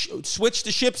 Switch to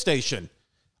ShipStation.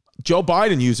 Joe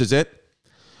Biden uses it.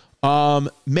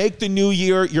 Make the new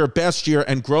year your best year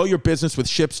and grow your business with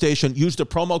ShipStation. Use the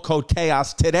promo code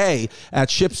CHAOS today at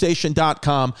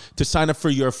ShipStation.com to sign up for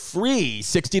your free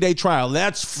 60-day trial.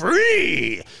 That's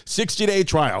free 60-day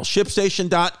trial.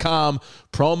 ShipStation.com,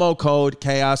 promo code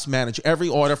CHAOS. Manage every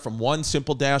order from one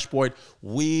simple dashboard.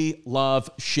 We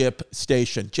love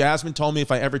ShipStation. Jasmine told me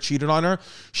if I ever cheated on her,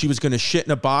 she was going to shit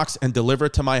in a box and deliver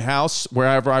it to my house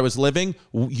wherever I was living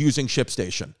using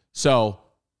ShipStation.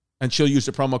 And she'll use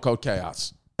the promo code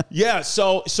CHAOS. Yeah,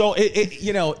 so what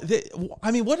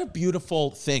a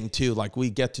beautiful thing too. Like we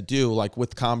get to do like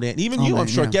with comedy, and even I'm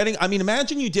sure getting. I mean,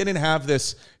 imagine you didn't have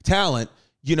this talent.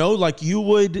 Like you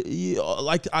would.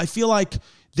 I feel like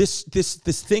this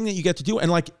thing that you get to do, and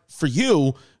like for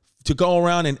you to go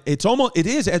around and it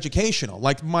is educational.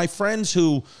 Like my friends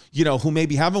who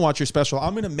maybe haven't watched your special,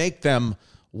 I'm going to make them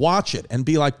watch it and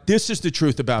be like, this is the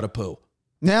truth about Apu.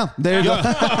 Yeah, there you go.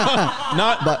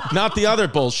 Not the other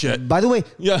bullshit. By the way,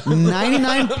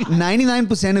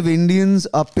 99% of Indians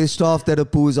are pissed off that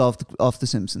Apu is off the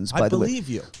Simpsons. By the way, I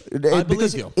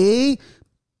believe you.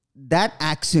 That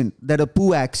accent, that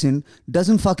Apu accent,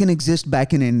 doesn't fucking exist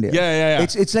back in India. Yeah.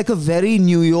 It's like a very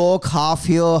New York, half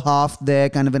here, half there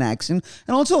kind of an accent.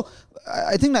 And also,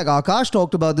 I think like Akash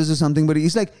talked about this or something, but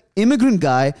he's like, immigrant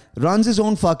guy, runs his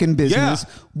own fucking business.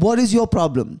 Yeah. What is your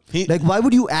problem? Why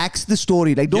would you axe the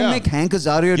story? Like, don't make Hank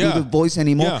Azaria do the voice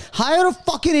anymore. Yeah. Hire a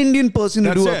fucking Indian person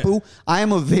to do Apu. I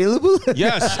am available.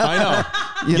 Yes, I know.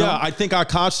 You know? I think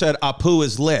Akash said Apu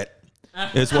is lit.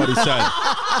 Is what he said.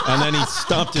 And then he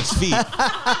stomped his feet.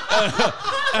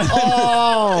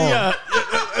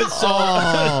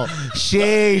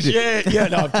 Shade. Yeah,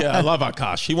 no, I love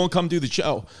Akash. He won't come do the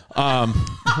show.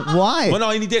 Why? Well, no,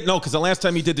 he didn't. No, because the last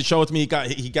time he did the show with me, he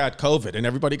got COVID, and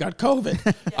everybody got COVID.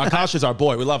 Akash is our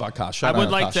boy. We love Akash. I would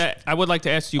like to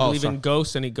ask, do you believe in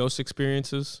ghosts? Any ghost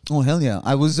experiences? Oh, hell yeah.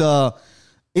 I was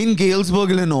in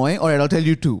Galesburg, Illinois. All right, I'll tell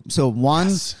you two. So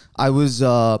once I was,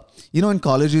 in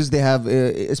colleges they have,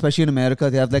 especially in America,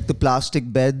 they have like the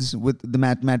plastic beds with the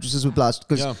mattresses with plastic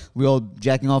because we're all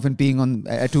jacking off and peeing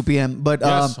at 2 p.m. But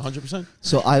yes, 100%.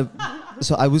 So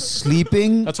I was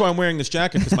sleeping. That's why I'm wearing this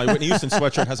jacket, because my Whitney Houston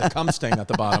sweatshirt has a cum stain at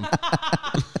the bottom.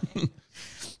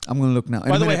 I'm going to look now.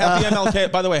 By the way, happy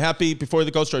MLK. By the way, before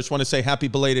the ghost story, I just want to say happy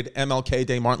belated MLK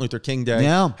Day, Martin Luther King Day.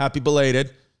 Yeah. Happy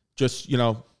belated. Just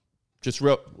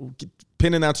real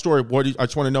pinning that story. I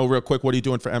just want to know real quick, what are you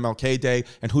doing for MLK Day,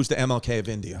 and who's the MLK of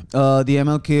India? The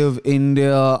MLK of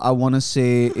India, I want to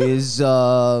say, is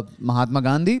Mahatma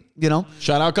Gandhi.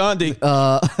 Shout out Gandhi.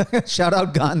 Shout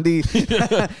out Gandhi.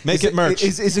 Make it merch.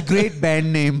 It's a great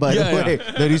band name, by the way.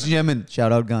 Ladies and gentlemen,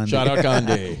 shout out Gandhi. Shout out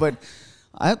Gandhi. But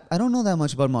I don't know that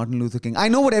much about Martin Luther King. I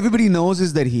know what everybody knows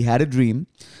is that he had a dream.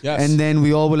 Yes. And then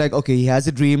we all were like, okay, he has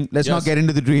a dream. Let's not get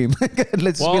into the dream.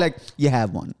 Let's just be like, you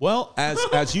have one. Well,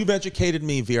 as you've educated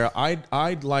me, Vera,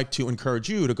 I'd like to encourage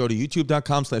you to go to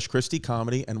youtube.com/Christy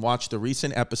Comedy and watch the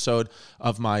recent episode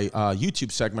of my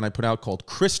YouTube segment I put out called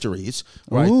Christories,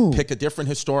 where I pick a different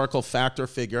historical fact or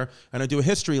figure and I do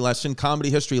a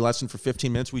comedy history lesson for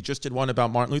 15 minutes. We just did one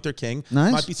about Martin Luther King.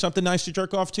 Nice. Might be something nice to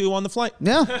jerk off to on the flight.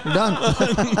 Yeah, we're done.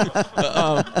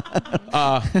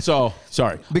 So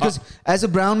sorry. Because as a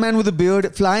brown man with a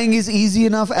beard, flying is easy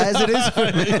enough as it is for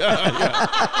me.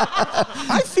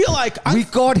 I feel like we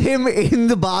caught him in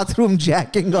the bathroom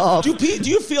jacking off. Do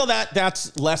you feel that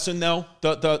that's lessened though?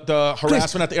 The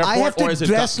harassment at the airport, I have to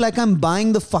dress like I'm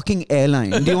buying the fucking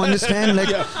airline. Do you understand? Like,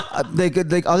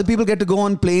 like other people get to go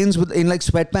on planes in like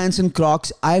sweatpants and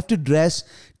Crocs. I have to dress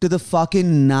to the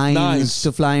fucking nines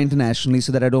to fly internationally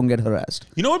so that I don't get harassed.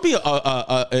 You know what would be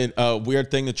a weird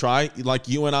thing to try? Like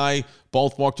you and I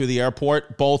both walk through the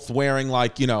airport, both wearing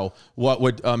like, you know, what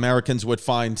would Americans would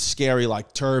find scary,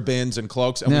 like turbans and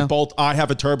cloaks. And I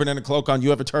have a turban and a cloak on, you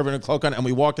have a turban and a cloak on, and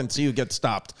we walk and see who gets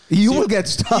stopped. You will get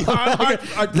stopped.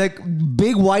 Like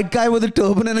big white guy with a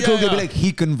turban and a cloak, they'll be like,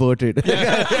 he converted.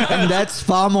 And that's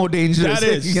far more dangerous. That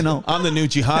is. You know. I'm the new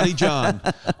Jihadi John.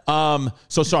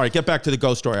 So sorry, get back to the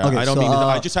ghost story. Okay, I don't mean to,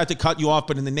 I just had to cut you off,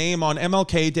 but in the name on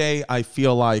MLK Day, I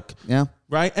feel like... Yeah.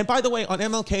 Right? And by the way, on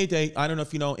MLK Day, I don't know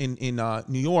if you know, in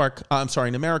New York,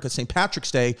 in America, St. Patrick's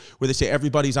Day, where they say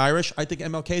everybody's Irish, I think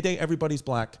MLK Day, everybody's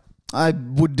black. I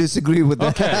would disagree with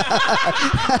that. Okay.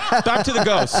 Back to the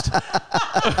ghost.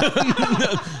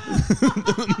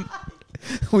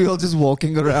 We all just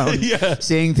walking around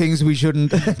saying things we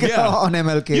shouldn't on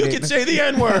MLK Day. You can say the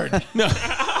N-word. No.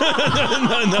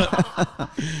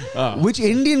 No. Which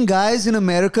Indian guys in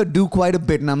America do quite a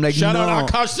bit. And I'm like, Shout out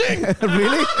Akash Singh.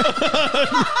 Really?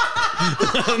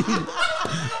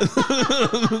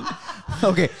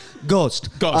 Okay, ghost.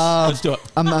 Let's do it.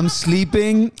 I'm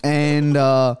sleeping and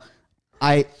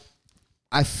I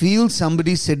feel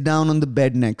somebody sit down on the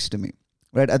bed next to me,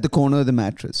 right at the corner of the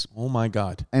mattress. Oh my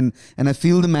God. And I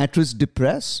feel the mattress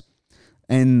depress,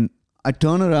 and I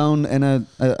turn around and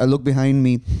I look behind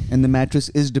me, and the mattress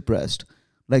is depressed,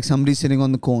 like somebody sitting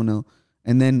on the corner.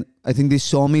 And then I think they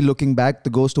saw me looking back, the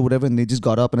ghost or whatever, and they just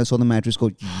got up, and I saw the mattress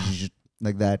go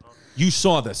like that. You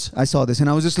saw this. I saw this, and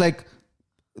I was just like,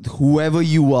 whoever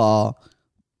you are,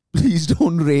 please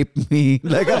don't rape me.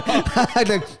 Like,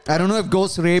 I don't know if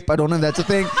ghosts rape. I don't know if that's a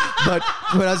thing. But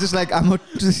I was just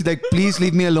like, please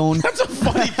leave me alone. That's a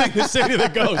funny thing to say to the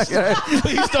ghost.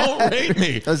 Please don't rape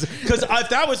me. Because if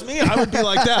that was me, I would be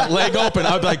like that, leg open.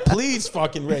 I'd be like, please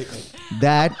fucking rape me.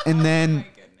 That, and then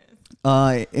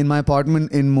in my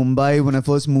apartment in Mumbai, when I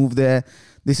first moved there,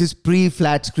 this is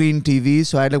pre-flat screen TV,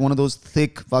 so I had like one of those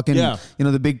thick fucking,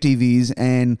 the big TVs,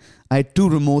 and I had two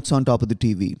remotes on top of the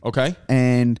TV. Okay.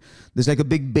 And there's like a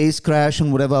big bass crash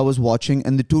on whatever I was watching,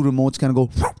 and the two remotes kind of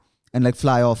go and like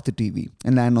fly off the TV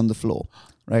and land on the floor,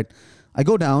 right? I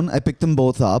go down, I pick them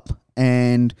both up,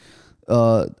 and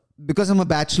because I'm a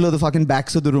bachelor, the fucking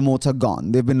backs of the remotes are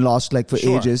gone. They've been lost like for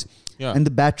ages, and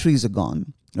the batteries are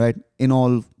gone, right? In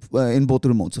both the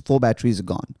remotes, so 4 batteries are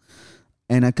gone.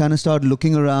 And I kind of start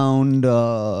looking around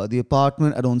the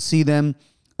apartment. I don't see them.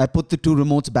 I put the two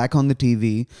remotes back on the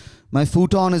TV. My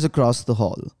futon is across the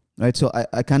hall, right? So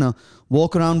I kind of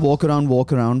walk around.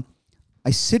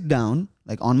 I sit down,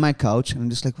 like on my couch, and I'm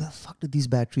just like, where the fuck did these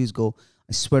batteries go?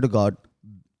 I swear to God,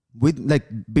 with like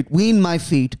between my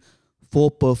feet,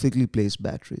 4 perfectly placed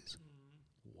batteries.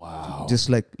 Wow. Just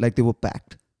like they were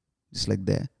packed, just like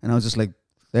there. And I was just like,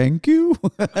 thank you.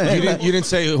 You didn't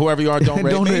say whoever you are, don't rape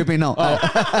me? Don't rape me, no.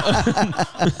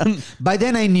 By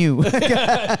then I knew.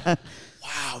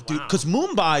 Wow, dude. Because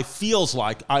Mumbai feels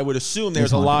like, I would assume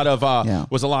there's a lot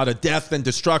of death and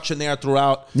destruction there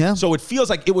throughout. Yeah. So it feels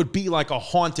like it would be like a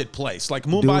haunted place. Like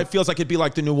Mumbai feels like it'd be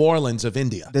like the New Orleans of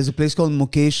India. There's a place called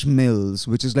Mukesh Mills,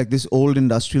 which is like this old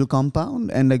industrial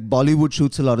compound, and like Bollywood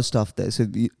shoots a lot of stuff there. So,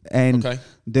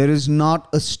 there is not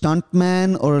a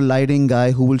stuntman or a lighting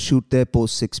guy who will shoot there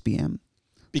post 6 p.m.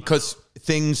 Because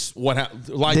lights go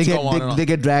on and on. They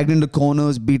get dragged into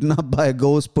corners, beaten up by a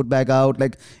ghost, put back out.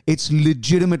 Like, it's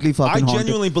legitimately fucking haunted. I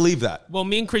genuinely believe that. Well,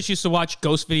 me and Chris used to watch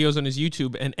ghost videos on his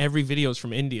YouTube, and every video is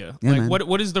from India. Yeah, like,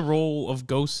 what is the role of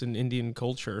ghosts in Indian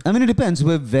culture? I mean, it depends.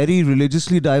 We're very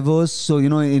religiously diverse. So,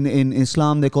 in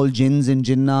Islam, they're called jinns and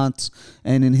jinnats.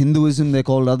 And in Hinduism, they're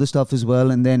called other stuff as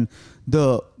well. And then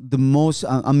the most,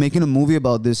 I'm making a movie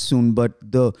about this soon, but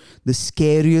the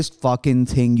scariest fucking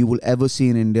thing you will ever see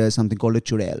in India is something called a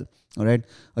chudail. All right?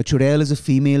 A chudail is a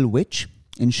female witch,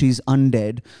 and she's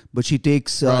undead, but she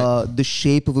takes the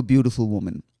shape of a beautiful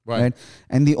woman. Right?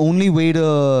 And the only way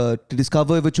to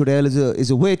discover if a chudail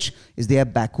is a witch is they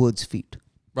have backwards feet.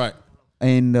 Right.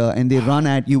 and they run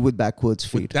at you with backwards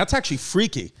feet. That's actually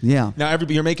freaky. Yeah. Now,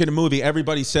 you're making a movie.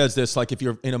 Everybody says this, like if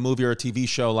you're in a movie or a TV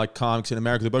show like comics in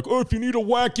America, they're like, oh, if you need a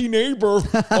wacky neighbor,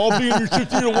 I'll be in your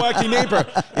shit. You need a wacky neighbor.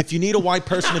 If you need a white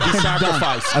person to be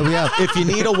sacrificed, if you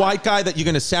need a white guy that you're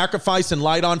going to sacrifice and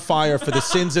light on fire for the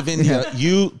sins of India,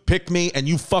 you pick me and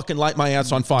you fucking light my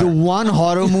ass on fire. The one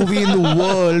horror movie in the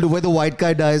world where the white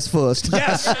guy dies first.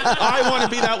 Yes, I want to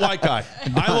be that white guy.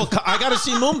 I got to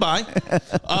see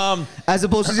Mumbai. As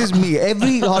opposed to just me.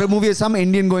 Every horror movie is some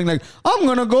Indian going like, I'm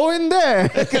going to go in there.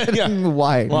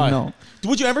 Why? No.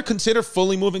 Would you ever consider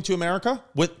fully moving to America?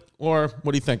 Or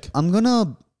what do you think? I'm going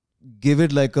to give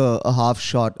it like a half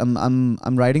shot.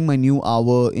 I'm writing my new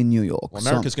hour in New York. Well,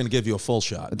 America's going to give you a full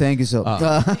shot. Thank you, sir.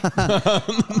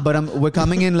 But we're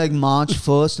coming in like March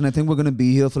 1st, and I think we're going to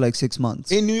be here for like 6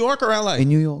 months. In New York or LA? In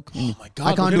New York. Oh my God.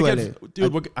 I can't do LA.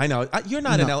 Dude, I know. You're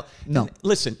not in LA. No.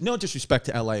 Listen, no disrespect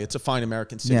to LA. It's a fine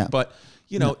American city. But,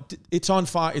 it's on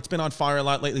fire. It's been on fire a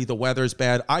lot lately. The weather's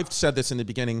bad. I've said this in the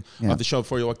beginning of the show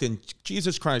before you walked in.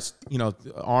 Jesus Christ,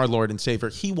 our Lord and Savior,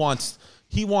 He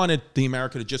wanted the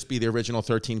America to just be the original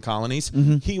 13 colonies.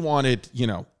 Mm-hmm. He wanted,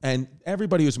 and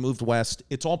everybody who's moved west,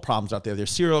 it's all problems out there.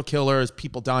 There's serial killers,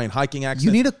 people dying, hiking accidents.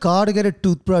 You need a car to get a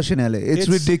toothbrush in LA. It's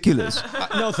ridiculous.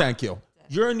 No, thank you.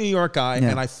 You're a New York guy,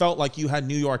 and I felt like you had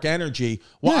New York energy.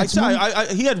 Well,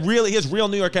 he has real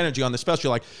New York energy on the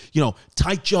special, like,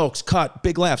 tight jokes, cut,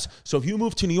 big laughs. So if you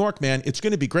move to New York, man, it's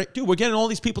going to be great. Dude, we're getting all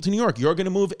these people to New York. You're going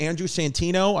to move Andrew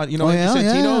Santino, Andrew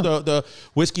Santino, the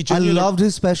whiskey junior. I loved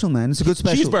his special, man. It's a good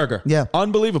special. Cheeseburger. Yeah.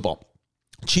 Unbelievable.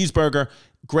 Cheeseburger.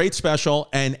 Great special.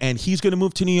 And he's going to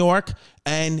move to New York.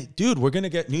 And, dude, we're going to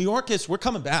get New York we're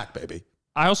coming back, baby.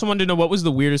 I also wanted to know, what was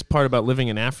the weirdest part about living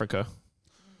in Africa?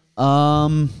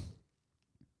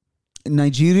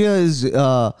 Nigeria is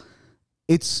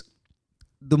it's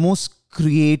the most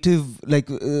creative. Like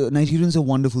Nigerians are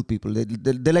wonderful people.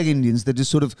 They're like Indians. They're just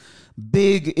sort of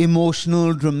big,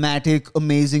 emotional, dramatic,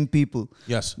 amazing people.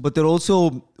 Yes, but they're also,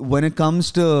 when it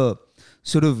comes to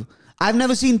sort of, I've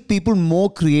never seen people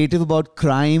more creative about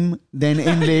crime than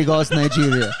in Lagos,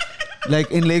 Nigeria.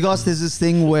 Like in Lagos, there's this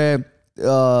thing where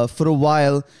for a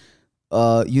while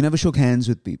you never shook hands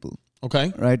with people.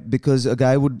 Okay. Right? Because a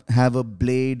guy would have a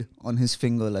blade on his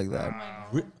finger like that.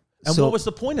 And what was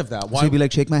the point of that? Why? So he'd be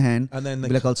like, shake my hand. And then be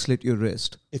like, I'll slit your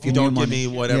wrist. If you don't give me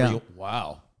whatever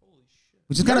wow.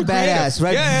 Which is kind of badass,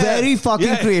 right? Yeah, Very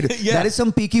fucking creative. Yeah. That is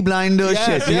some Peaky Blinders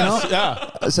shit,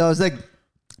 Yeah. So I was like,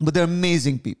 but they're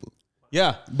amazing people.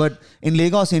 Yeah. But in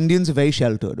Lagos, Indians are very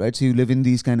sheltered, right? So you live in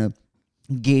these kind of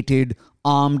gated,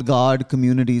 armed guard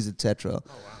communities, etc. Oh,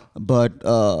 wow. But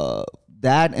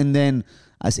that, and then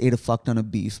I just ate a fuck ton of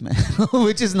beef, man,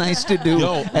 which is nice to do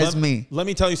me. Let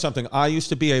me tell you something. I used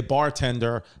to be a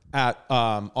bartender at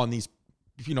on these,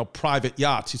 private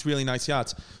yachts, these really nice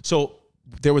yachts. So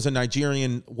there was a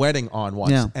Nigerian wedding on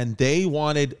once, and they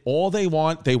wanted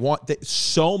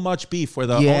so much beef where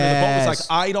the owner of the boat was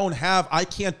like, I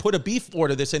can't put a beef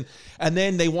order this in. And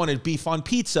then they wanted beef on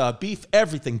pizza, beef,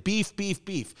 everything, beef.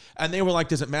 And they were like,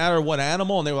 does it matter what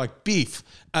animal? And they were like, beef.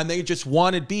 And they just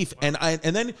wanted beef. And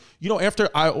then, after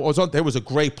I was on, there was a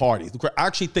great party. I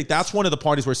actually think that's one of the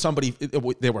parties where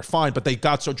they were fine, but they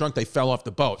got so drunk they fell off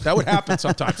the boat. That would happen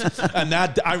sometimes. And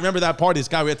I remember that party, this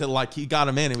guy, we had to he got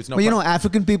him in. It was no problem.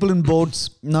 African people in boats,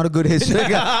 not a good history.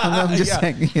 I'm just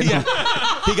saying. He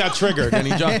got triggered and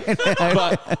he jumped.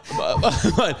 But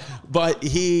but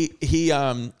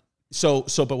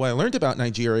what I learned about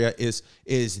Nigeria is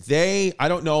I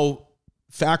don't know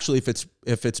factually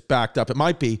if it's backed up, it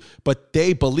might be, but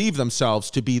they believe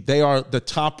themselves to be, they are the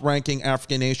top ranking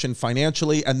African nation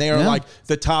financially, and they are like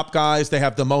the top guys. They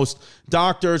have the most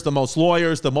doctors, the most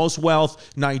lawyers, the most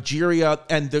wealth. Nigeria,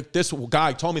 and this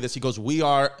guy told me this, he goes, we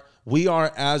are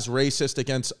as racist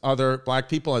against other black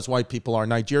people as white people are.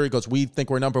 Nigeria goes, we think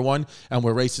we're number one, and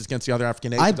we're racist against the other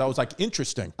African nations. I was like,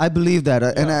 interesting. I believe that.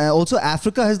 And also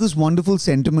Africa has this wonderful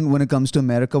sentiment when it comes to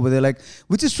America, where they're like,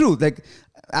 which is true, like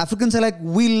Africans are like,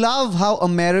 we love how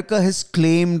America has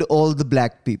claimed all the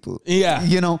black people. Yeah.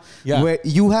 Where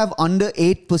you have under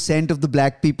 8% of the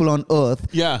black people on earth.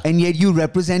 Yeah. And yet you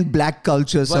represent black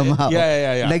culture somehow.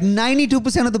 Yeah. Like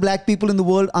 92% of the black people in the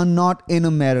world are not in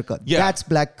America. Yeah. That's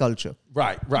black culture.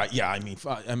 Right. Yeah. I mean,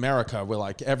 America, we're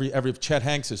like every Chet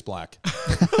Hanks is black.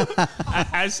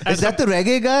 Is that the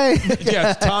reggae guy?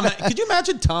 Yeah. Tom. Could you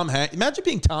imagine Tom Hanks? Imagine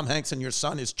being Tom Hanks and your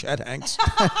son is Chet Hanks.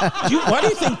 Why do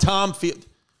you think Tom feels?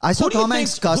 I saw Tom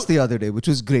Hanks cuss the other day, which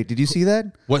was great. Did you see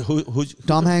that? Who's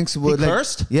Tom Hanks? He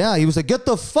cursed? Yeah, he was like, "Get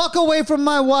the fuck away from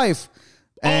my wife."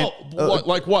 And, what?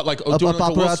 Like what? Like a doing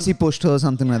paparazzi pushed her or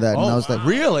something like that. And I was like,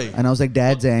 really? And I was like,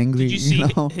 Dad's angry. Did you see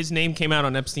know? his name came out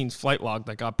on Epstein's flight log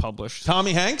that got published?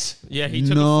 Tommy Hanks? Yeah, he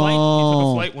took a flight. He took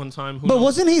a flight one time. But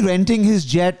wasn't he renting his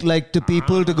jet like to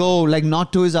people to go like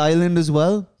not to his island as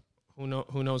well? Who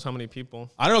knows how many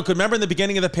people? I don't know. Because remember in the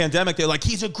beginning of the pandemic, they're like,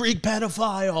 he's a Greek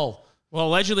pedophile. Well,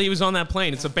 allegedly he was on that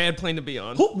plane. It's a bad plane to be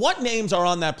on. What names are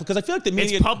on that? Because I feel like the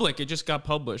media... It's public. It just got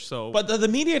published. So, but the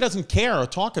media doesn't care or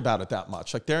talk about it that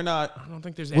much. Like they're not... I don't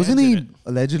think there's Wasn't ads he in it.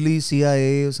 allegedly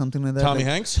CIA or something like that? Tommy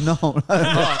Hanks? No.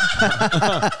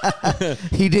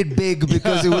 He did big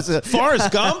because it was a...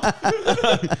 Forrest Gump?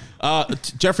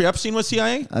 Jeffrey Epstein was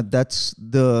CIA? That's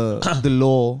the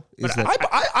law. But like,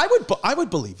 I would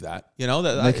believe that. You know?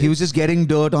 That like he was just getting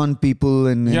dirt on people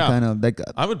and kind of like...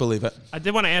 I would believe it. I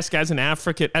did want to ask,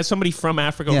 as somebody from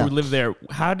Africa who lived there,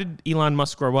 how did Elon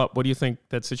Musk grow up? What do you think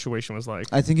that situation was like?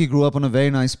 I think he grew up in a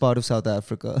very nice part of South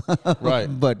Africa. Right.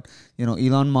 But,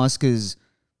 Elon Musk is...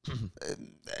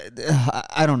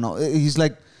 I don't know. He's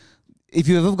like... If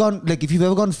you've ever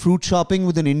gone fruit shopping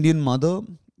with an Indian mother,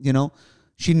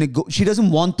 she doesn't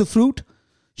want the fruit.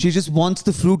 She just wants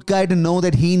the fruit guy to know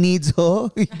that he needs her,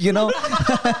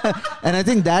 And I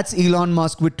think that's Elon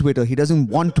Musk with Twitter. He doesn't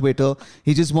want Twitter.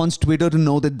 He just wants Twitter to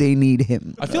know that they need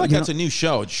him. I feel like that's a new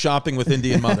show. It's Shopping with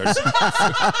Indian Mothers.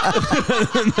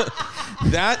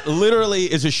 That literally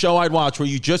is a show I'd watch where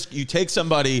you take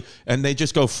somebody and they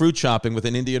just go fruit shopping with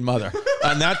an Indian mother.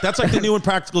 And that's like the new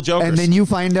Impractical Jokers. And then you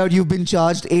find out you've been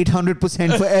charged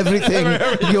 800% for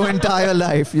everything your entire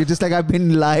life. You're just like, I've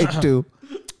been lied to.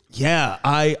 Yeah,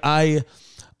 I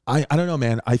don't know,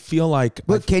 man. I feel like...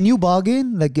 But can you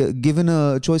bargain? Like, given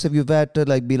a choice, have you had to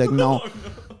be like, no?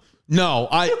 No,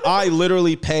 I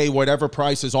literally pay whatever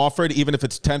price is offered, even if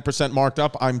it's 10% marked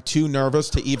up. I'm too nervous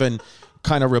to even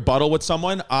kind of rebuttal with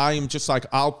someone. I'm just like,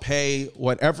 I'll pay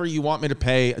whatever you want me to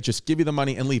pay. Just give you the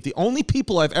money and leave. The only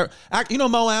people I've ever...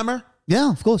 Mo Amer? Yeah,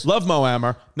 of course. Love Mo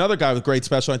Amer. Another guy with great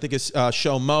special. I think his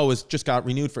show Mo has just got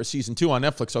renewed for season 2 on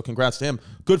Netflix, so congrats to him.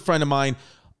 Good friend of mine.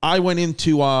 I went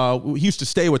into, he used to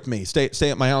stay with me, stay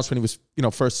at my house when he was,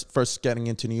 first getting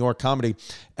into New York comedy.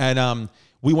 And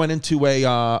we went into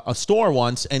a store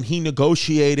once and he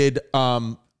negotiated,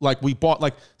 we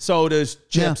bought sodas,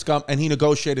 chips, gum, and he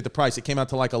negotiated the price. It came out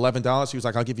to like $11. He was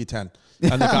like, I'll give you 10.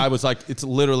 And the guy was like, it's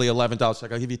literally $11.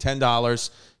 Like, I'll give you $10.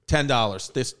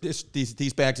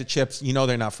 These bags of chips,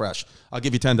 they're not fresh. I'll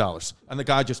give you $10. And the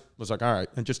guy just was like, all right,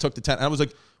 and just took the 10. And I was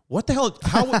like, what the hell?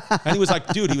 How? And he was like,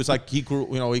 dude, he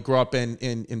grew up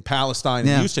in Palestine,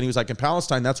 in Houston. He was like, in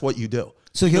Palestine, that's what you do.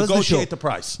 So here's negotiate the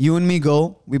price. You and me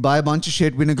go, we buy a bunch of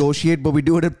shit, we negotiate, but we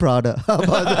do it at Prada. How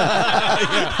about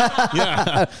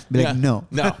that? Yeah. No.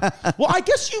 Well, I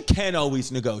guess you can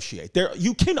always negotiate.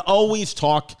 You can always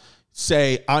talk,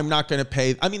 say, I'm not going to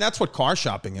pay. I mean, that's what car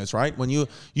shopping is, right? When you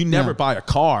never buy a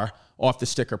car off the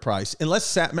sticker price.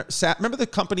 Unless, remember the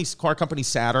car company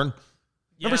Saturn?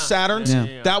 Remember Saturn?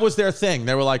 Yeah. That was their thing.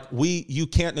 They were like, you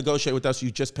can't negotiate with us.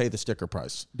 You just pay the sticker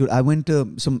price. Dude, I went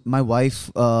to my wife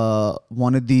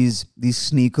wanted these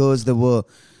sneakers that were,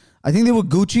 I think they were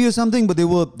Gucci or something, but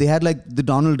they had like the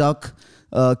Donald Duck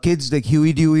kids, like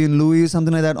Huey, Dewey, and Louie or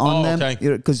something like that on them.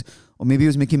 Okay. Or maybe it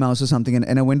was Mickey Mouse or something.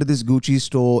 And I went to this Gucci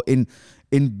store in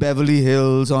Beverly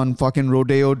Hills on fucking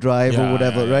Rodeo Drive or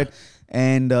whatever, right?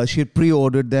 And she had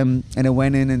pre-ordered them, and I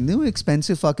went in, and they were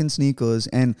expensive fucking sneakers.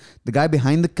 And the guy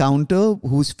behind the counter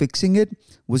who was fixing it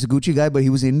was a Gucci guy, but he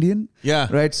was Indian. Yeah.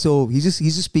 Right? So he's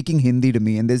just speaking Hindi to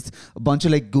me. And there's a bunch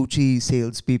of like Gucci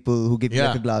salespeople who give you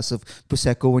like a glass of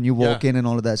Prosecco when you walk in and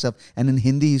all of that stuff. And in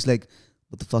Hindi, he's like,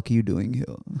 what the fuck are you doing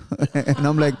here? And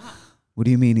I'm like, what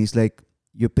do you mean? He's like,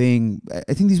 you're paying,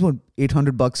 I think these were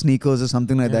 $800 sneakers or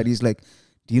something like that. He's like,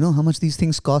 do you know how much these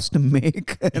things cost to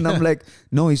make? And I'm like,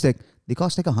 no. He's like, they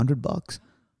cost like $100.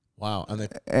 Wow. And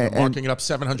they're marking it up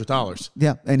 $700.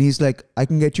 Yeah. And he's like, I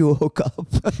can get you a hookup.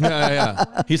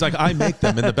 Yeah. He's like, I make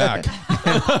them in the back.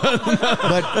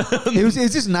 But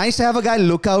it's just nice to have a guy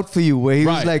look out for you where he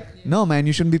was like, no, man,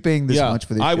 you shouldn't be paying this much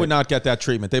for this. I would not get that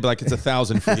treatment. They'd be like, it's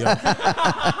 $1,000 for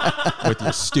you with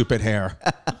your stupid hair.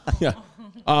 Yeah.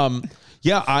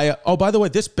 By the way,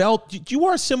 this belt, you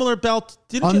wore a similar belt,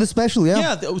 didn't you? On the special,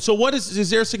 yeah. Yeah. So what is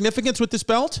there significance with this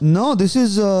belt? No, this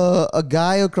is a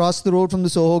guy across the road from the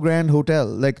Soho Grand Hotel.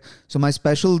 Like, so my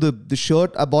special, the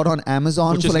shirt I bought on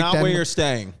Amazon. Which is not where you're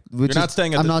staying. You're not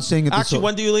staying at I'm not staying at the Actually, store.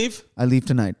 when do you leave? I leave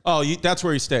tonight. Oh, that's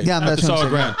where you stay. Yeah, at that's the what I'm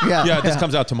Soho saying. Grand. Yeah, This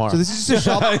comes out tomorrow. So this is just a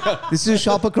shop. This is a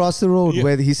shop across the road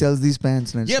where he sells these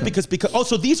pants. And because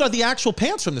so these are the actual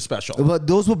pants from the special. But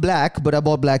those were black, but I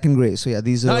bought black and gray. So yeah,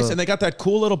 these are nice, and they got that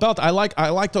cool little belt. I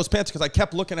like those pants because I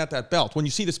kept looking at that belt. When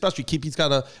you see the special, he's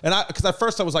got a because at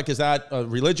first I was like, is that a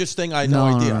religious thing? I had no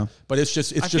idea, no. But it's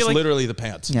just like, literally the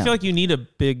pants. Yeah. I feel like you need a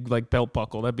big like belt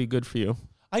buckle. That'd be good for you.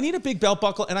 I need a big belt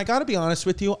buckle, and I got to be honest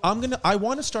with you. I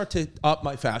want to start to up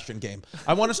my fashion game.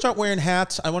 I want to start wearing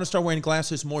hats. I want to start wearing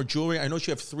glasses, more jewelry. I know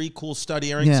you have 3 cool stud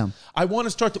earrings. Yeah. I want to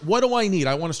start. What do I need?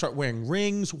 I want to start wearing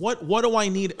rings. What do I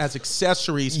need as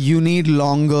accessories? You need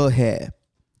longer hair.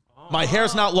 My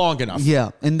hair's not long enough.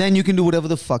 Yeah, and then you can do whatever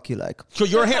the fuck you like. So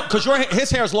your hair, because your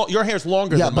hair's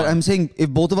longer. Yeah, than but mine. I'm saying if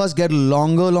both of us get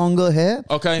longer hair,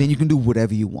 okay, then you can do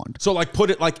whatever you want. So like put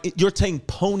it like you're saying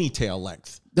ponytail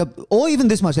length. Or even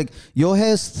this much, like your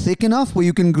hair is thick enough where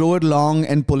you can grow it long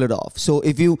and pull it off. So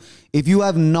if you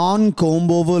have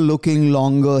non-comb over looking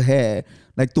longer hair,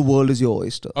 like the world is your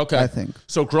oyster. Okay, I think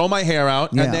so. Grow my hair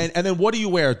out, yeah. and then what do you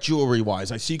wear jewelry wise?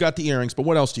 I see you got the earrings, but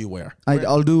what else do you wear?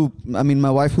 I'll do. I mean,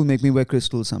 my wife will make me wear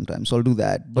crystals sometimes, so I'll do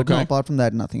that. But no, apart from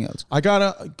that, nothing else. I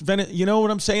gotta. You know what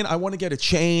I'm saying? I want to get a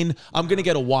chain. I'm gonna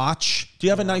get a watch. Do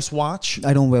you have a nice watch?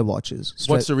 I don't wear watches.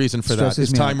 What's the reason for that?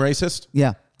 Is time racist?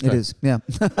 Yeah. It is, yeah.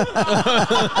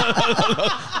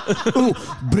 Ooh,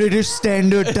 British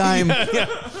Standard Time. Yeah.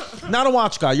 Not a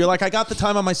watch guy. You're like, I got the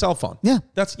time on my cell phone. Yeah.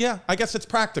 I guess it's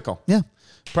practical. Yeah.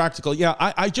 Practical. Yeah.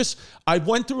 I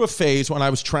went through a phase when I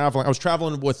was traveling. I was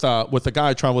traveling with a guy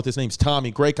I traveled with. His name's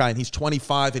Tommy, great guy. And he's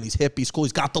 25 and he's hip. He's cool.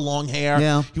 He's got the long hair.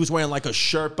 Yeah. He was wearing like a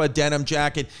Sherpa denim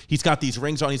jacket. He's got these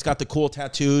rings on. He's got the cool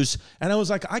tattoos. And I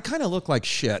was like, I kind of look like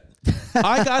shit.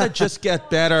 I got to just get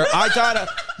better. I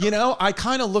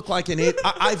kind of look like an idiot.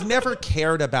 I've never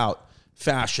cared about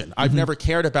fashion. I've never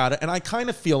cared about it. And I kind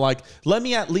of feel like, let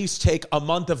me at least take a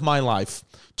month of my life,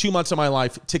 2 months of my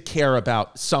life to care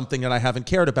about something that I haven't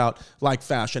cared about, like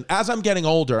fashion. As I'm getting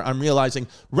older, I'm realizing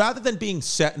rather than being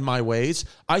set in my ways,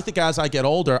 I think as I get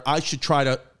older, I should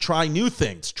try new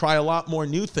things, try a lot more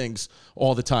new things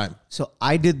all the time. So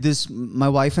I did this, my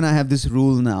wife and I have this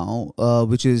rule now,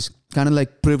 which is kind of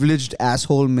like privileged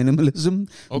asshole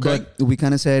minimalism. Okay. But we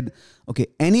kind of said, okay,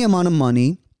 any amount of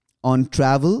money on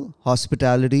travel,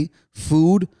 hospitality,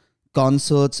 food,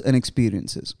 concerts, and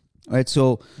experiences. Right,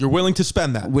 so you're willing to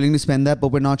spend that. Willing to spend that, but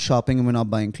we're not shopping and we're not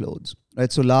buying clothes.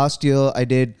 Right, so last year I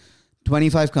did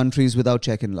 25 countries without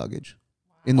check-in luggage.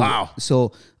 Wow.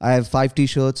 So I have 5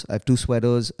 t-shirts, I have 2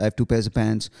 sweaters, I have 2 pairs of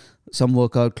pants, some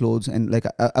workout clothes, and like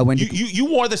I went. You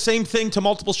wore the same thing to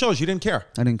multiple shows. You didn't care.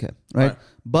 I didn't care. Right,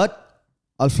 but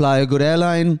I'll fly a good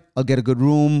airline. I'll get a good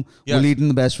room. Yes. We'll eat in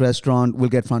the best restaurant. We'll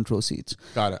get front row seats.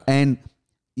 Got it. And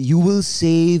you will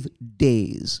save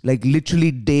days, like literally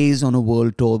days on a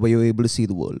world tour where you're able to see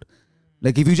the world.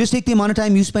 Like if you just take the amount of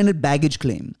time you spend at baggage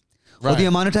claim, or the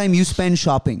amount of time you spend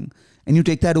shopping, and you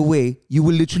take that away, you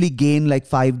will literally gain like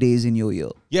 5 days in your year.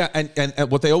 Yeah,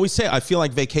 and what they always say, I feel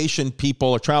like vacation people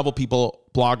or travel people,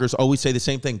 bloggers always say the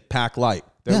same thing, pack light.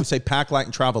 They always say pack light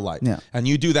and travel light. Yeah. And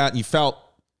you do that and you felt...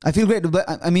 I feel great, but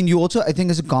I mean, you also, I think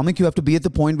as a comic, you have to be at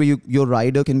the point where your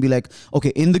rider can be like, okay,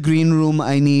 in the green room,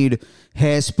 I need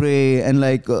hairspray and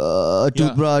like a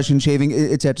toothbrush and shaving,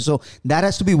 etc. So that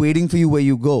has to be waiting for you where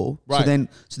you go. Right.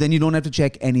 So then you don't have to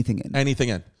check anything in. Anything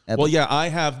in. Ever. Well, yeah, I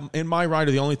have, in my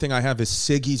rider, the only thing I have is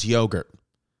Siggy's yogurt.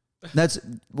 That's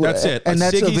it. And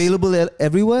that's available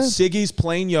everywhere? Siggy's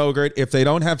plain yogurt. If they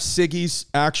don't have Siggy's,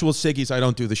 actual Siggy's, I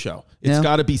don't do the show. It's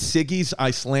got to be Siggy's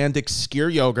Icelandic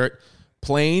skyr yogurt.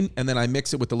 Plain, and then I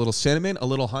mix it with a little cinnamon, a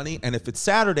little honey, and if it's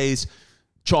Saturdays,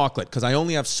 chocolate, because I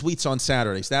only have sweets on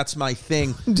Saturdays. That's my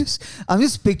thing. I'm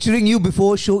just picturing you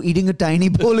before a show eating a tiny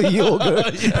bowl of yogurt.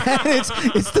 And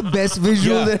it's the best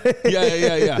visual there.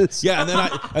 Yeah,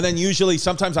 and then usually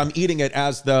sometimes I'm eating it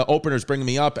as the opener's bringing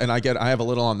me up, and I have a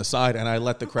little on the side, and I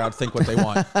let the crowd think what they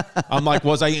want. I'm like,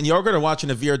 was I eating yogurt or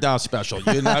watching a Veer Dow special?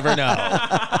 You never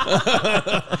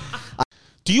know.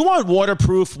 Do you want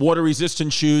waterproof,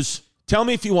 water-resistant shoes? Tell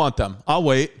me if you want them. I'll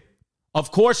wait.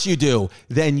 Of course you do.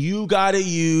 Then you got to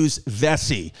use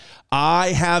Vessi.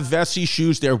 I have Vessi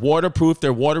shoes. They're waterproof.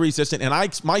 They're water resistant.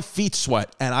 And my feet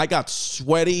sweat. And I got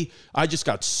sweaty. I just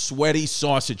got sweaty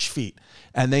sausage feet.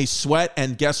 And they sweat.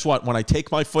 And guess what? When I take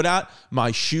my foot out,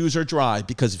 my shoes are dry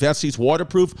because Vessi's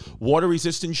waterproof, water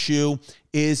resistant shoe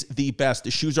is the best.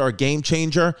 The shoes are a game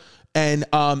changer. And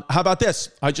how about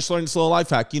this? I just learned this little life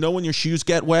hack. You know when your shoes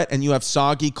get wet and you have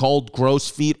soggy, cold, gross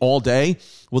feet all day?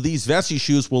 Well, these Vessi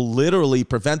shoes will literally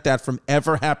prevent that from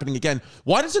ever happening again.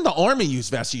 Why doesn't the Army use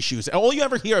Vessi shoes? All you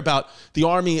ever hear about the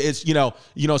Army is, you know,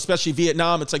 especially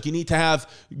Vietnam, it's like you need to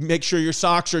make sure your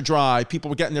socks are dry. People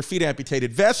were getting their feet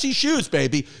amputated. Vessi shoes,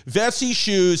 baby. Vessi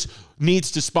shoes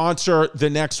needs to sponsor the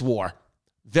next war.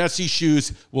 Vessi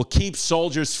shoes will keep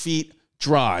soldiers' feet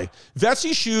dry.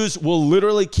 Vessi shoes will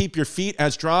literally keep your feet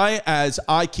as dry as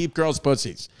I keep girls'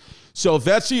 pussies. So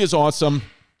Vessi is awesome.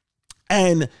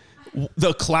 And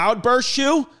the Cloudburst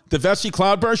shoe, the Vessi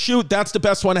Cloudburst shoe, that's the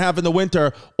best one to have in the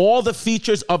winter. All the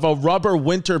features of a rubber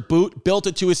winter boot built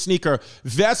into a sneaker.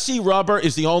 Vessi rubber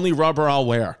is the only rubber I'll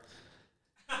wear.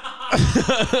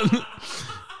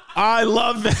 I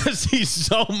love Vessi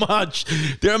so much.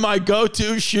 They're my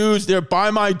go-to shoes. They're by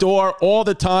my door all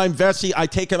the time. Vessi,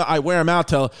 I wear them out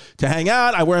to hang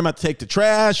out. I wear them out to take the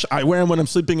trash. I wear them when I'm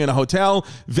sleeping in a hotel.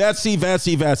 Vessi,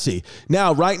 Vessi, Vessi.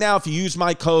 Now, right now, if you use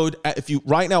my code,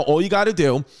 all you got to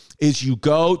do is you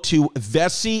go to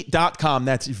Vessi.com.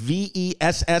 That's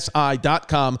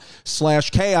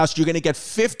VESSI.com/chaos. You're going to get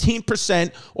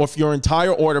 15% off your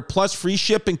entire order, plus free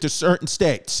shipping to certain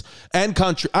states and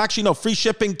country. Actually, no, free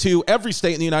shipping to every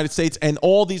state in the United States and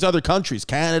all these other countries,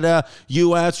 Canada,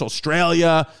 US,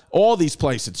 Australia, all these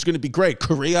places. It's going to be great.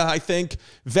 Korea, I think.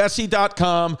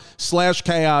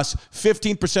 Vessi.com/chaos.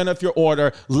 15% off your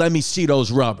order. Let me see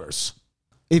those rubbers.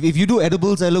 If you do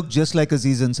edibles, I look just like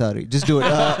Aziz Ansari. Just do it.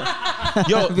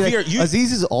 Yo, Veer,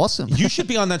 Aziz is awesome. You should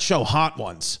be on that show, Hot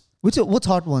Ones. What's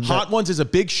Hot Ones? Hot Ones is a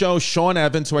big show. Sean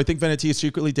Evans, who I think Vanity is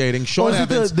secretly dating. Sean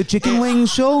Evans. The chicken wing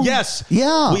show? Yes.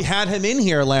 Yeah. We had him in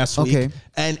here last week.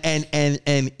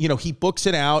 And you know, he books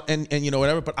it out and you know,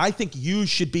 whatever. But I think you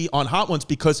should be on Hot Ones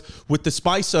because with the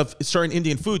spice of certain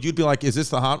Indian food, you'd be like, is this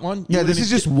the hot one? Yeah, this is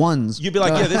just ones. You'd be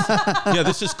like,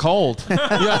 this is cold.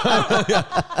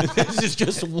 This is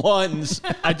just ones.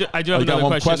 I do have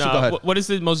another question. What is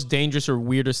the most dangerous or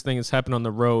weirdest thing that's happened on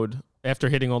the road after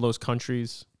hitting all those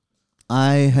countries?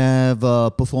 I have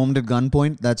performed at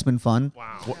gunpoint. That's been fun.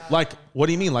 Wow. Like, what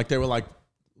do you mean? Like they were like,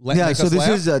 so this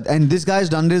is, and this guy's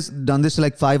done this to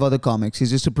like 5 other comics. He's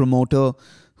just a promoter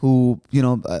who, you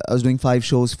know, I was doing 5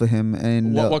 shows for him.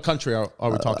 And what country are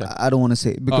we talking? I don't want to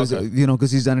say because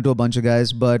because he's done it to a bunch of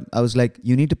guys. But I was like,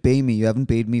 you need to pay me. You haven't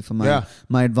paid me for my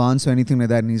advance or anything like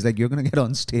that. And he's like, you're gonna get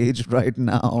on stage right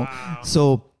now. Wow.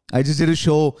 So I just did a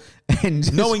show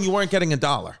and knowing you weren't getting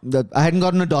 $1. I hadn't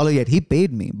gotten $1 yet. He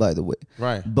paid me, by the way.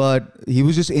 Right. But he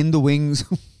was just in the wings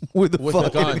with the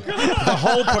gun. The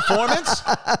whole performance?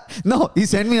 No, he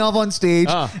sent me off on stage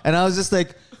and I was just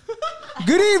like,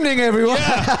 good evening, everyone.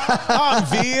 Yeah. I'm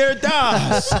Veer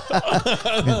Das.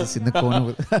 It's in the corner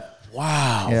with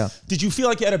wow. Yeah. Did you feel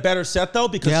like you had a better set though?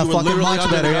 Because you were fucking literally much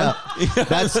better. Yeah.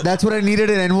 That's what I needed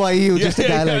at NYU. Just a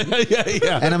guy like,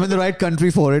 yeah. And I'm in the right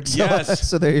country for it. So, yes.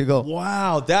 So there you go.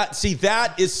 Wow. That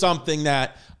is something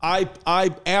that I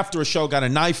after a show got a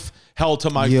knife held to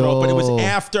my throat, but it was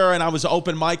after and I was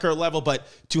open micer level. But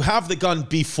to have the gun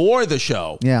before the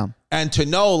show, and to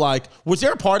know like, was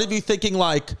there a part of you thinking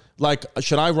like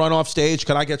should I run off stage?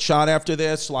 Could I get shot after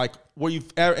this? Like, were you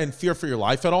in fear for your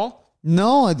life at all?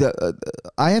 No,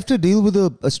 I have to deal with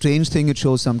a strange thing at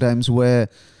shows sometimes where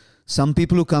some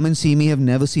people who come and see me have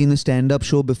never seen a stand-up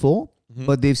show before,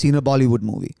 but they've seen a Bollywood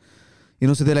movie. You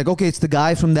know, so they're like, okay, it's the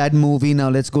guy from that movie. Now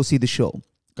let's go see the show.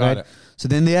 Got it. So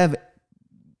then they have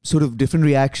sort of different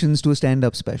reactions to a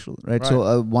stand-up special, right?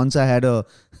 So once I had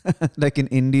like an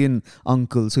Indian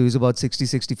uncle, so he was about 60,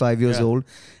 65 years old,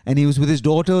 and he was with his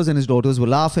daughters, and his daughters were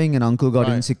laughing, and uncle got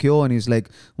insecure, and he's like,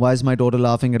 why is my daughter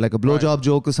laughing at like a blowjob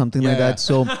joke or something like that?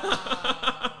 So,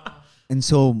 and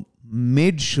so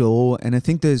mid-show, and I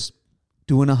think there's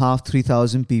 2,500,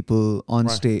 3,000 people on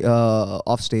stage,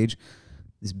 off stage,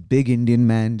 this big Indian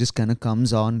man just kind of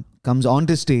comes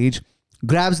onto stage,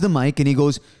 grabs the mic, and he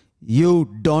goes, you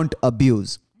don't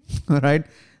abuse. Right?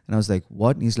 And I was like,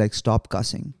 what? And he's like, stop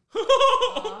cussing.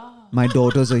 My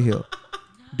daughters are here.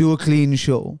 Do a clean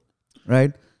show.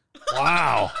 Right?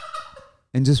 Wow.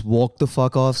 And just walk the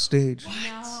fuck off stage.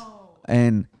 No.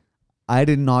 And I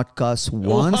did not cuss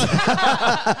once.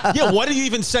 Yeah, what do you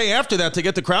even say after that to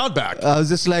get the crowd back? I was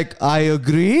just like, I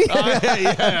agree.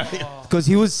 Because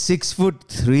he was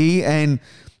 6'3" and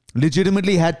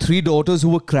legitimately had 3 daughters who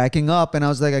were cracking up. And I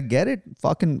was like, I get it.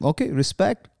 Fucking, okay,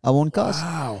 respect. I won't cuss.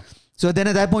 Wow. So then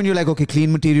at that point, you're like, okay,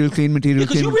 clean material.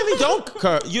 Because you really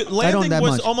don't. Landing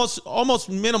was much. almost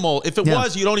minimal. If it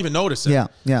was, you don't even notice it.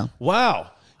 Yeah.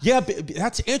 Wow. Yeah,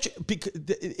 that's interesting because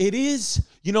it is.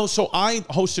 So I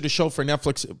hosted a show for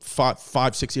Netflix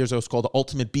 5-6 years ago. It was called The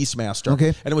Ultimate Beastmaster.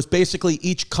 Okay. And it was basically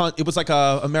it was like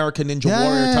a American Ninja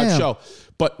Warrior type show.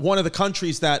 But one of the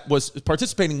countries that was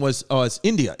participating was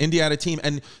India. India had a team,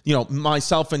 and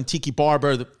myself and Tiki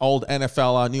Barber, the old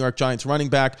NFL New York Giants running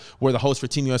back, were the hosts for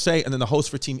Team USA, and then the host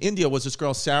for Team India was this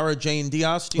girl Sarah Jane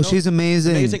Diaz. Do you know? She's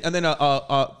amazing. Amazing. And then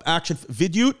action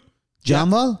Vidyut.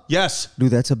 Jamal? Yes. Dude,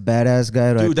 that's a badass guy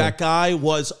right there. Dude, that guy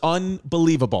was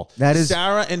unbelievable. That is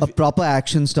Sarah and a proper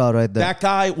action star right there. that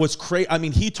guy was crazy. I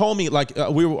mean, he told me, like, I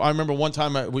remember one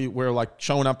time we were, like,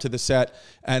 showing up to the set,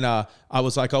 and I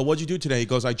was like, oh, what'd you do today? He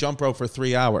goes, I jump rope for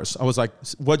 3 hours. I was like,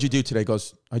 what'd you do today? He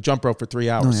goes, I jump rope for 3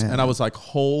 hours. And I was like,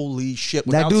 holy shit,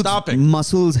 without that dude's stopping.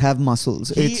 muscles have muscles.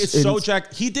 He is so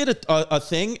jacked. He did a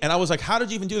thing, and I was like, how did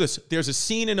you even do this? There's a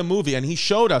scene in a movie, and he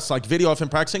showed us, like, video of him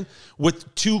practicing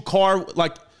with two car,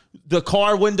 like, the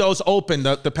car windows open,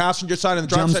 the passenger side and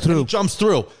the driver's side, and he jumps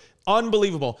through.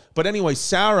 Unbelievable. But anyway,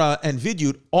 Sarah and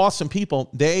Vidyut, awesome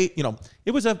people. They,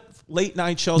 it was a late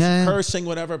night show, cursing,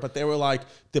 whatever, but they were like,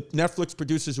 the Netflix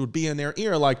producers would be in their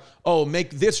ear like, oh,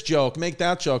 make this joke, make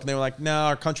that joke. And they were like, no,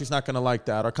 our country's not going to like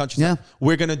that. Our country's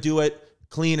we're going to do it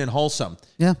clean and wholesome.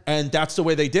 Yeah. And that's the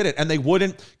way they did it. And they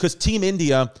wouldn't, because Team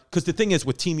India, because the thing is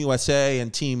with Team USA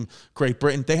and Team Great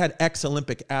Britain, they had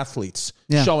ex-Olympic athletes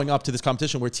showing up to this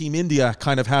competition, where Team India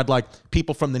kind of had like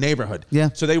people from the neighborhood. Yeah.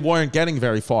 So they weren't getting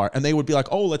very far. And they would be like,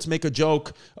 oh, let's make a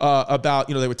joke about,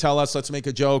 they would tell us, let's make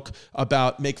a joke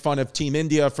about, make fun of Team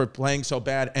India for playing so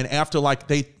bad. And after like,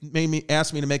 they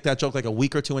asked me to make that joke like a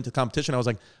week or two into competition, I was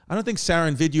like, I don't think Sarah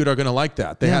and Vidyut are going to like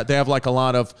that. They have like a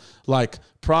lot of like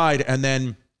pride. And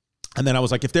then I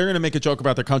was like, if they're going to make a joke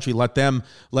about their country, let them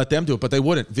do it. But they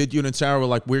wouldn't. Vidyut and Sarah were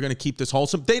like, we're going to keep this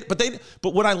wholesome.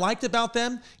 But what I liked about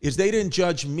them is they didn't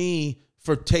judge me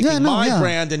for taking my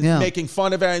brand and making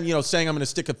fun of it and, saying I'm going to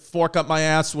stick a fork up my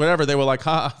ass, whatever. They were like,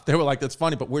 that's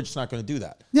funny, but we're just not going to do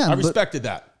that. Yeah, I respected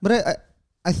that. But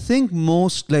I think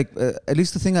most, like, at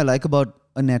least the thing I like about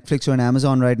a Netflix or an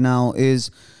Amazon right now is,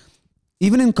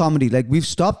 even in comedy, like, we've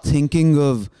stopped thinking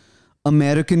of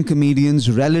American comedians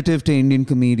relative to Indian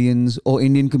comedians, or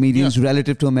Indian comedians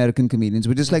relative to American comedians.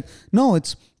 We're just like, no,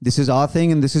 this is our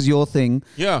thing and this is your thing.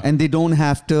 Yeah. And they don't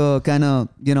have to kind of,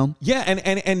 Yeah,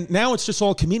 and now it's just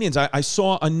all comedians. I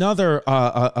saw another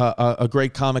a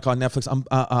great comic on Netflix,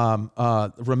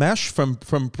 Ramesh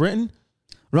from Britain.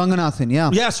 Ranganathan,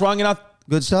 yeah. Yes, Ranganathan.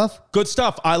 Good stuff. Good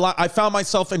stuff. I found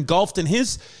myself engulfed in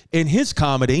his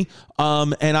comedy,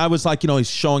 and I was like, he's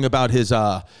showing about his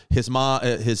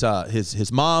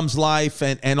mom's life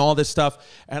and all this stuff,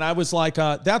 and I was like,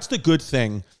 that's the good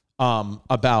thing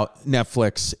about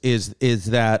Netflix is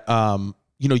that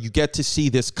you get to see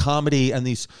this comedy and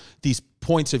these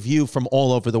points of view from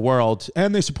all over the world,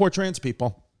 and they support trans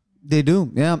people. They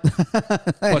do, yeah.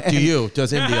 But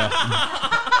does India?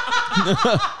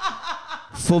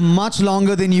 For much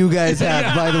longer than you guys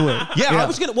have, by the way. Yeah, I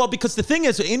was because the thing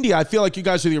is, India, I feel like you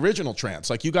guys are the original trans.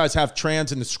 Like, you guys have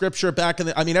trans in the scripture back in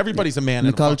everybody's a man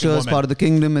and the culture is part of the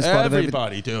kingdom, is part of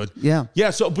everybody, dude. Yeah. Yeah,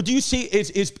 so, but do you see,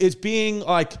 is being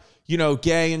like,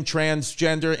 gay and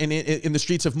transgender in the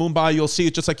streets of Mumbai, you'll see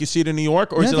it just like you see it in New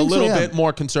York, or is it a little bit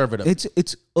more conservative?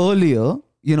 It's earlier,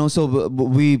 so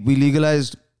we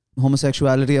legalized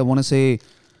homosexuality, I want to say,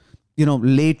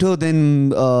 later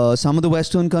than some of the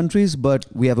Western countries, but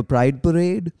we have a pride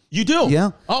parade. You do?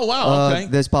 Yeah. Oh, wow. Okay.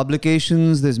 There's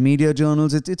publications, there's media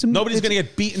journals. Nobody's going to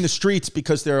get beat in the streets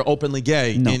because they're openly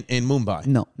gay in Mumbai.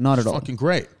 No, not at all. Fucking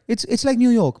great. It's like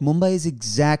New York. Mumbai is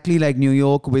exactly like New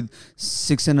York with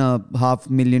 6.5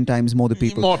 million times more the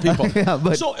people. More people.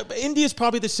 So India is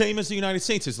probably the same as the United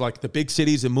States. It's like the big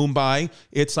cities in Mumbai.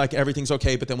 It's like everything's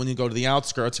okay. But then when you go to the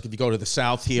outskirts, like if you go to the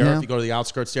south here, if you go to the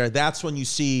outskirts there, that's when you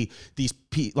see these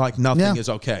like nothing is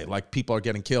okay. Like people are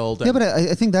getting killed. Yeah, but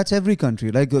I think that's every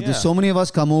country. Like there's so many of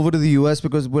us come over to the US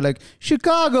because we're like,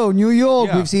 Chicago, New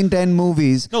York. We've seen 10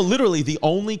 movies. No, literally the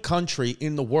only country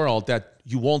in the world that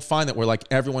you won't find that where like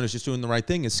everyone is just doing the right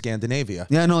thing is Scandinavia.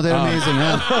 Yeah, no, they're amazing.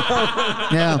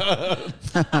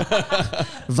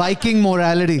 Viking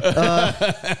morality.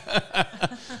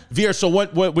 Veer, so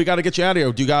what we got to get you out of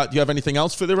here. Do you have anything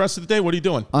else for the rest of the day? What are you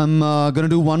doing? I'm gonna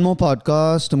do one more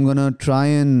podcast. I'm gonna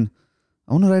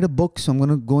I want to write a book, so I'm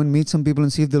gonna go and meet some people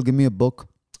and see if they'll give me a book.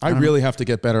 I really have to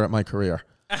get better at my career.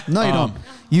 No, you don't.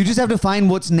 You just have to find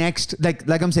what's next.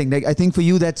 Like I'm saying, like I think for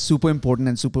you that's super important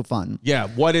and super fun. Yeah.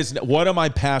 What am I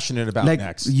passionate about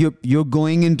next? You're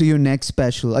going into your next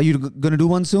special. Are you gonna do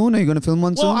one soon? Are you gonna film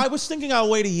one soon? Well, I was thinking I'll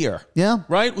wait a year. Yeah.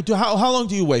 Right? How long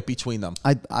do you wait between them?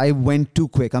 I went too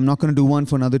quick. I'm not gonna do one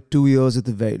for another 2 years at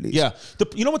the very least. Yeah.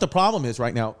 You know what the problem is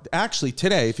right now? Actually,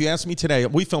 today, if you ask me today,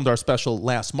 we filmed our special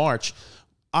last March.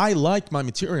 I like my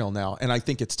material now, and I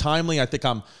think it's timely. I think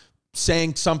I'm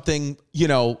saying something, a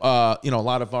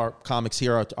lot of our comics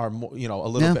here are more, a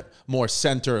little bit more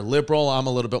center liberal. I'm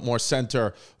a little bit more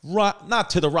center right, not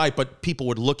to the right, but people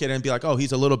would look at it and be like, oh,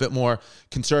 he's a little bit more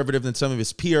conservative than some of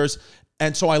his peers.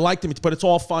 And so I liked him, but it's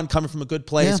all fun coming from a good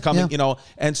place,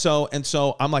 and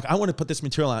so I'm like, I want to put this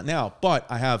material out now, but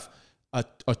I have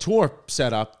a tour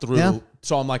set up through,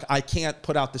 so I'm like, I can't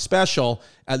put out the special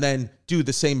and then do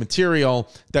the same material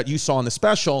that you saw in the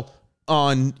special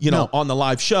on, on the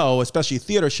live show, especially a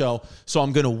theater show. So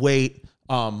I'm going to wait.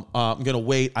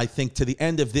 I think to the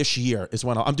end of this year is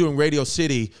when I'm doing Radio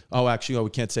City. We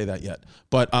can't say that yet,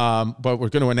 but we're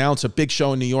going to announce a big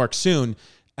show in New York soon.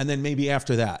 And then maybe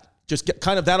after that, just get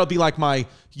that'll be like my,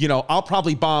 I'll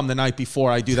probably bomb the night before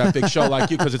I do that big show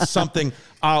like you, because it's something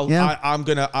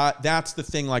that's the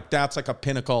thing. Like, that's like a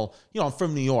pinnacle, I'm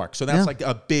from New York. So that's like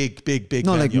a big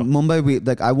venue. Like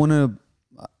Mumbai,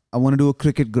 I want to do a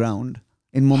cricket ground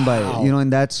in Mumbai,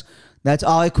 and that's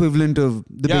our equivalent of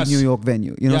the big New York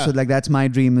venue, so like that's my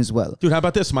dream as well. Dude, how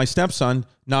about this? My stepson,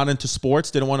 not into sports,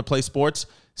 didn't want to play sports.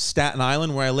 Staten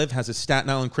Island, where I live, has a Staten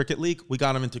Island Cricket League. We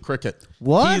got him into cricket.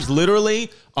 What? He's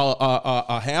literally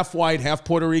a half white, half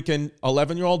Puerto Rican,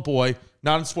 11-year-old boy,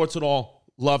 not in sports at all,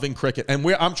 loving cricket. And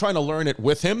I'm trying to learn it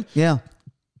with him. Yeah.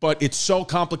 But it's so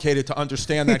complicated to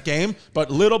understand that game. But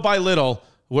little by little,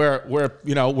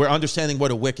 we're understanding what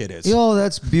a wicket is. Yo,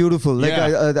 that's beautiful. Like,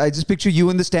 I just picture you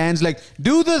in the stands, like,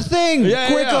 do the thing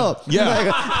quicker.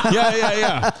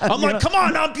 Yeah. I'm like, come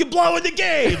on, you're blowing the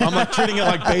game. I'm like treating it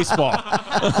like baseball.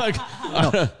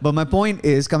 But my point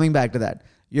is, coming back to that,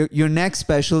 your next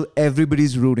special,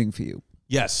 everybody's rooting for you.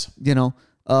 Yes.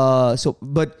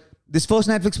 But this first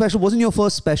Netflix special wasn't your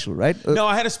first special, right? No,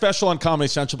 I had a special on Comedy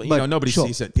Central, but nobody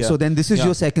sees it. Yeah. So then this is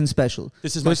your second special.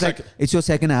 This is my second. Like, it's your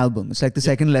second album. It's like the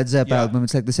second Led Zepp album.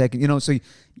 It's like the second, so you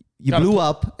blew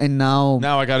up, and now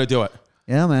I got to do it.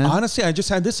 Yeah, man. Honestly, I just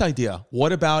had this idea.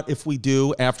 What about if we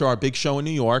do, after our big show in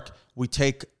New York, we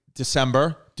take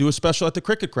December, do a special at the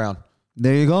Cricket Ground?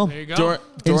 There you go.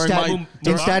 In Staten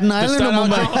Island or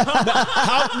Mumbai?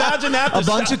 Imagine that. A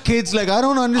bunch of kids like, I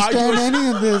don't understand any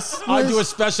of this. I do a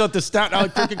special at the Staten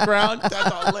Island Cricket Ground.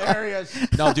 That's hilarious.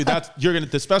 No, dude,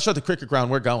 the special at the Cricket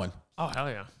Ground. We're going. Oh, hell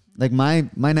yeah. Like my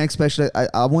next special,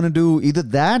 I want to do either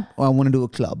that or I want to do a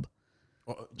club.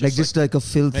 Just like a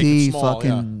filthy small,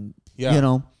 fucking,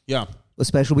 a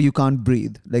special where you can't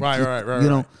breathe. Like,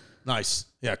 right. Nice.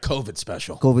 Yeah, COVID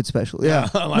special. Yeah.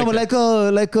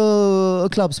 Like a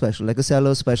club special, like a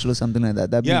cellar special or something like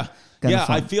that. That'd be kind of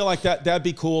fun. I feel like that'd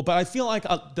be cool. But I feel like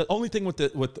the only thing with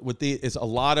the is a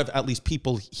lot of, at least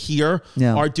people here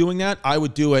are doing that. I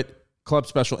would do it club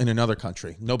special in another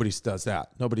country. Nobody does that.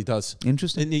 Nobody does.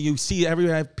 Interesting. And you see a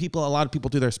lot of people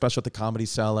do their special at the Comedy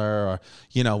Cellar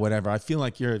or whatever. I feel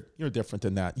like you're different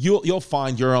than that. You'll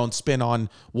find your own spin on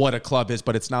what a club is,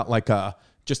 but it's not like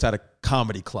just at a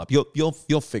comedy club.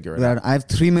 You'll figure it out. I have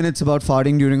 3 minutes about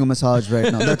farting during a massage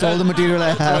right now. That's all the material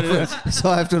I have. So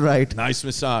I have to write. Nice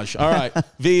massage. All right.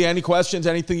 V, any questions?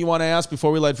 Anything you want to ask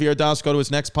before we let Veer Das go to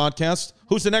his next podcast?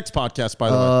 Who's the next podcast,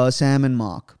 by the way? Sam and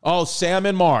Mark. Oh, Sam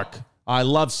and Mark. I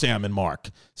love Sam and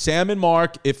Mark. Sam and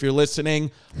Mark, if you're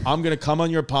listening, I'm going to come on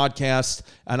your podcast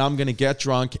and I'm going to get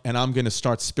drunk and I'm going to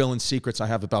start spilling secrets I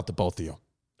have about the both of you.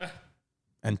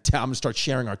 And I'm going to start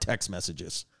sharing our text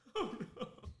messages.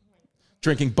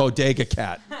 Drinking Bodega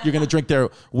Cat. You're going to drink their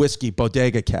whiskey,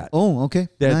 Bodega Cat. Oh, okay.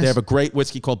 They have a great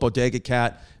whiskey called Bodega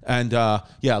Cat. And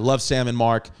love Sam and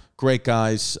Mark. Great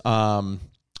guys. I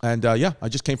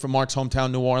just came from Mark's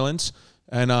hometown, New Orleans.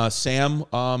 And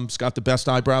Sam's got the best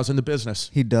eyebrows in the business.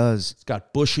 He does. He's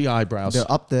got bushy eyebrows. They're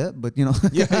up there, but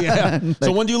Yeah.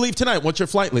 So when do you leave tonight? What's your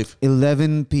flight leave?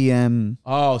 11 p.m.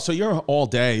 Oh, so you're all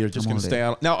day. You're just going to stay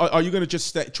out. Now, are you going to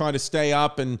just try to stay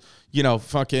up and,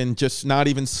 fucking just not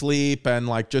even sleep and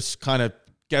like just kind of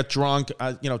get drunk,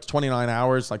 29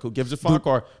 hours? Like, who gives a fuck?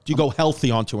 Or do you go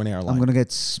healthy onto an airline? I'm going to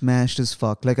get smashed as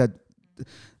fuck.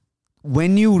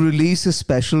 When you release a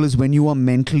special is when you are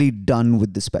mentally done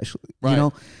with the special,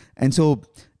 And so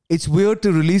it's weird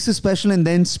to release a special and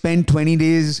then spend 20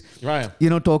 days,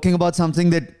 talking about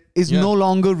something that is no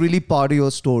longer really part of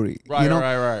your story.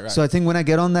 Right. So I think when I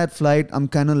get on that flight, I'm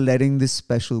kind of letting this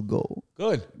special go.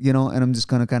 Good. And I'm just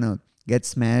going to kind of get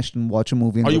smashed and watch a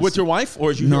movie. Are you with your wife or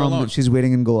is you here alone? No, she's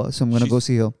waiting in Goa, so I'm going to go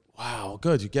see her. Wow,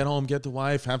 good. You get home, get the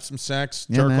wife, have some sex,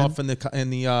 jerk off in the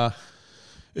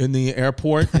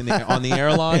airport, on the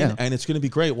airline, and it's going to be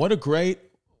great. What a great...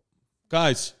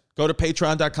 Guys, go to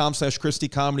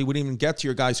patreon.com/ChristyComedy. We didn't even get to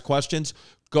your guys' questions.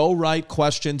 Go write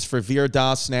questions for Veer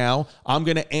Das now. I'm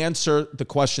going to answer the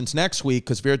questions next week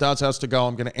because Veer Das has to go.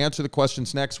 I'm going to answer the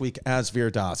questions next week as Veer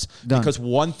Das. Done. Because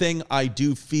one thing I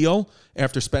do feel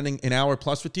after spending an hour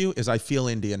plus with you is I feel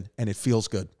Indian, and it feels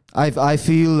good. I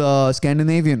feel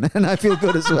Scandinavian, and I feel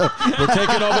good as well. We're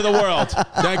taking over the world.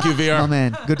 Thank you, Veer. Oh,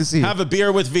 man. Good to see you. Have a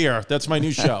beer with Veer. That's my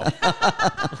new show.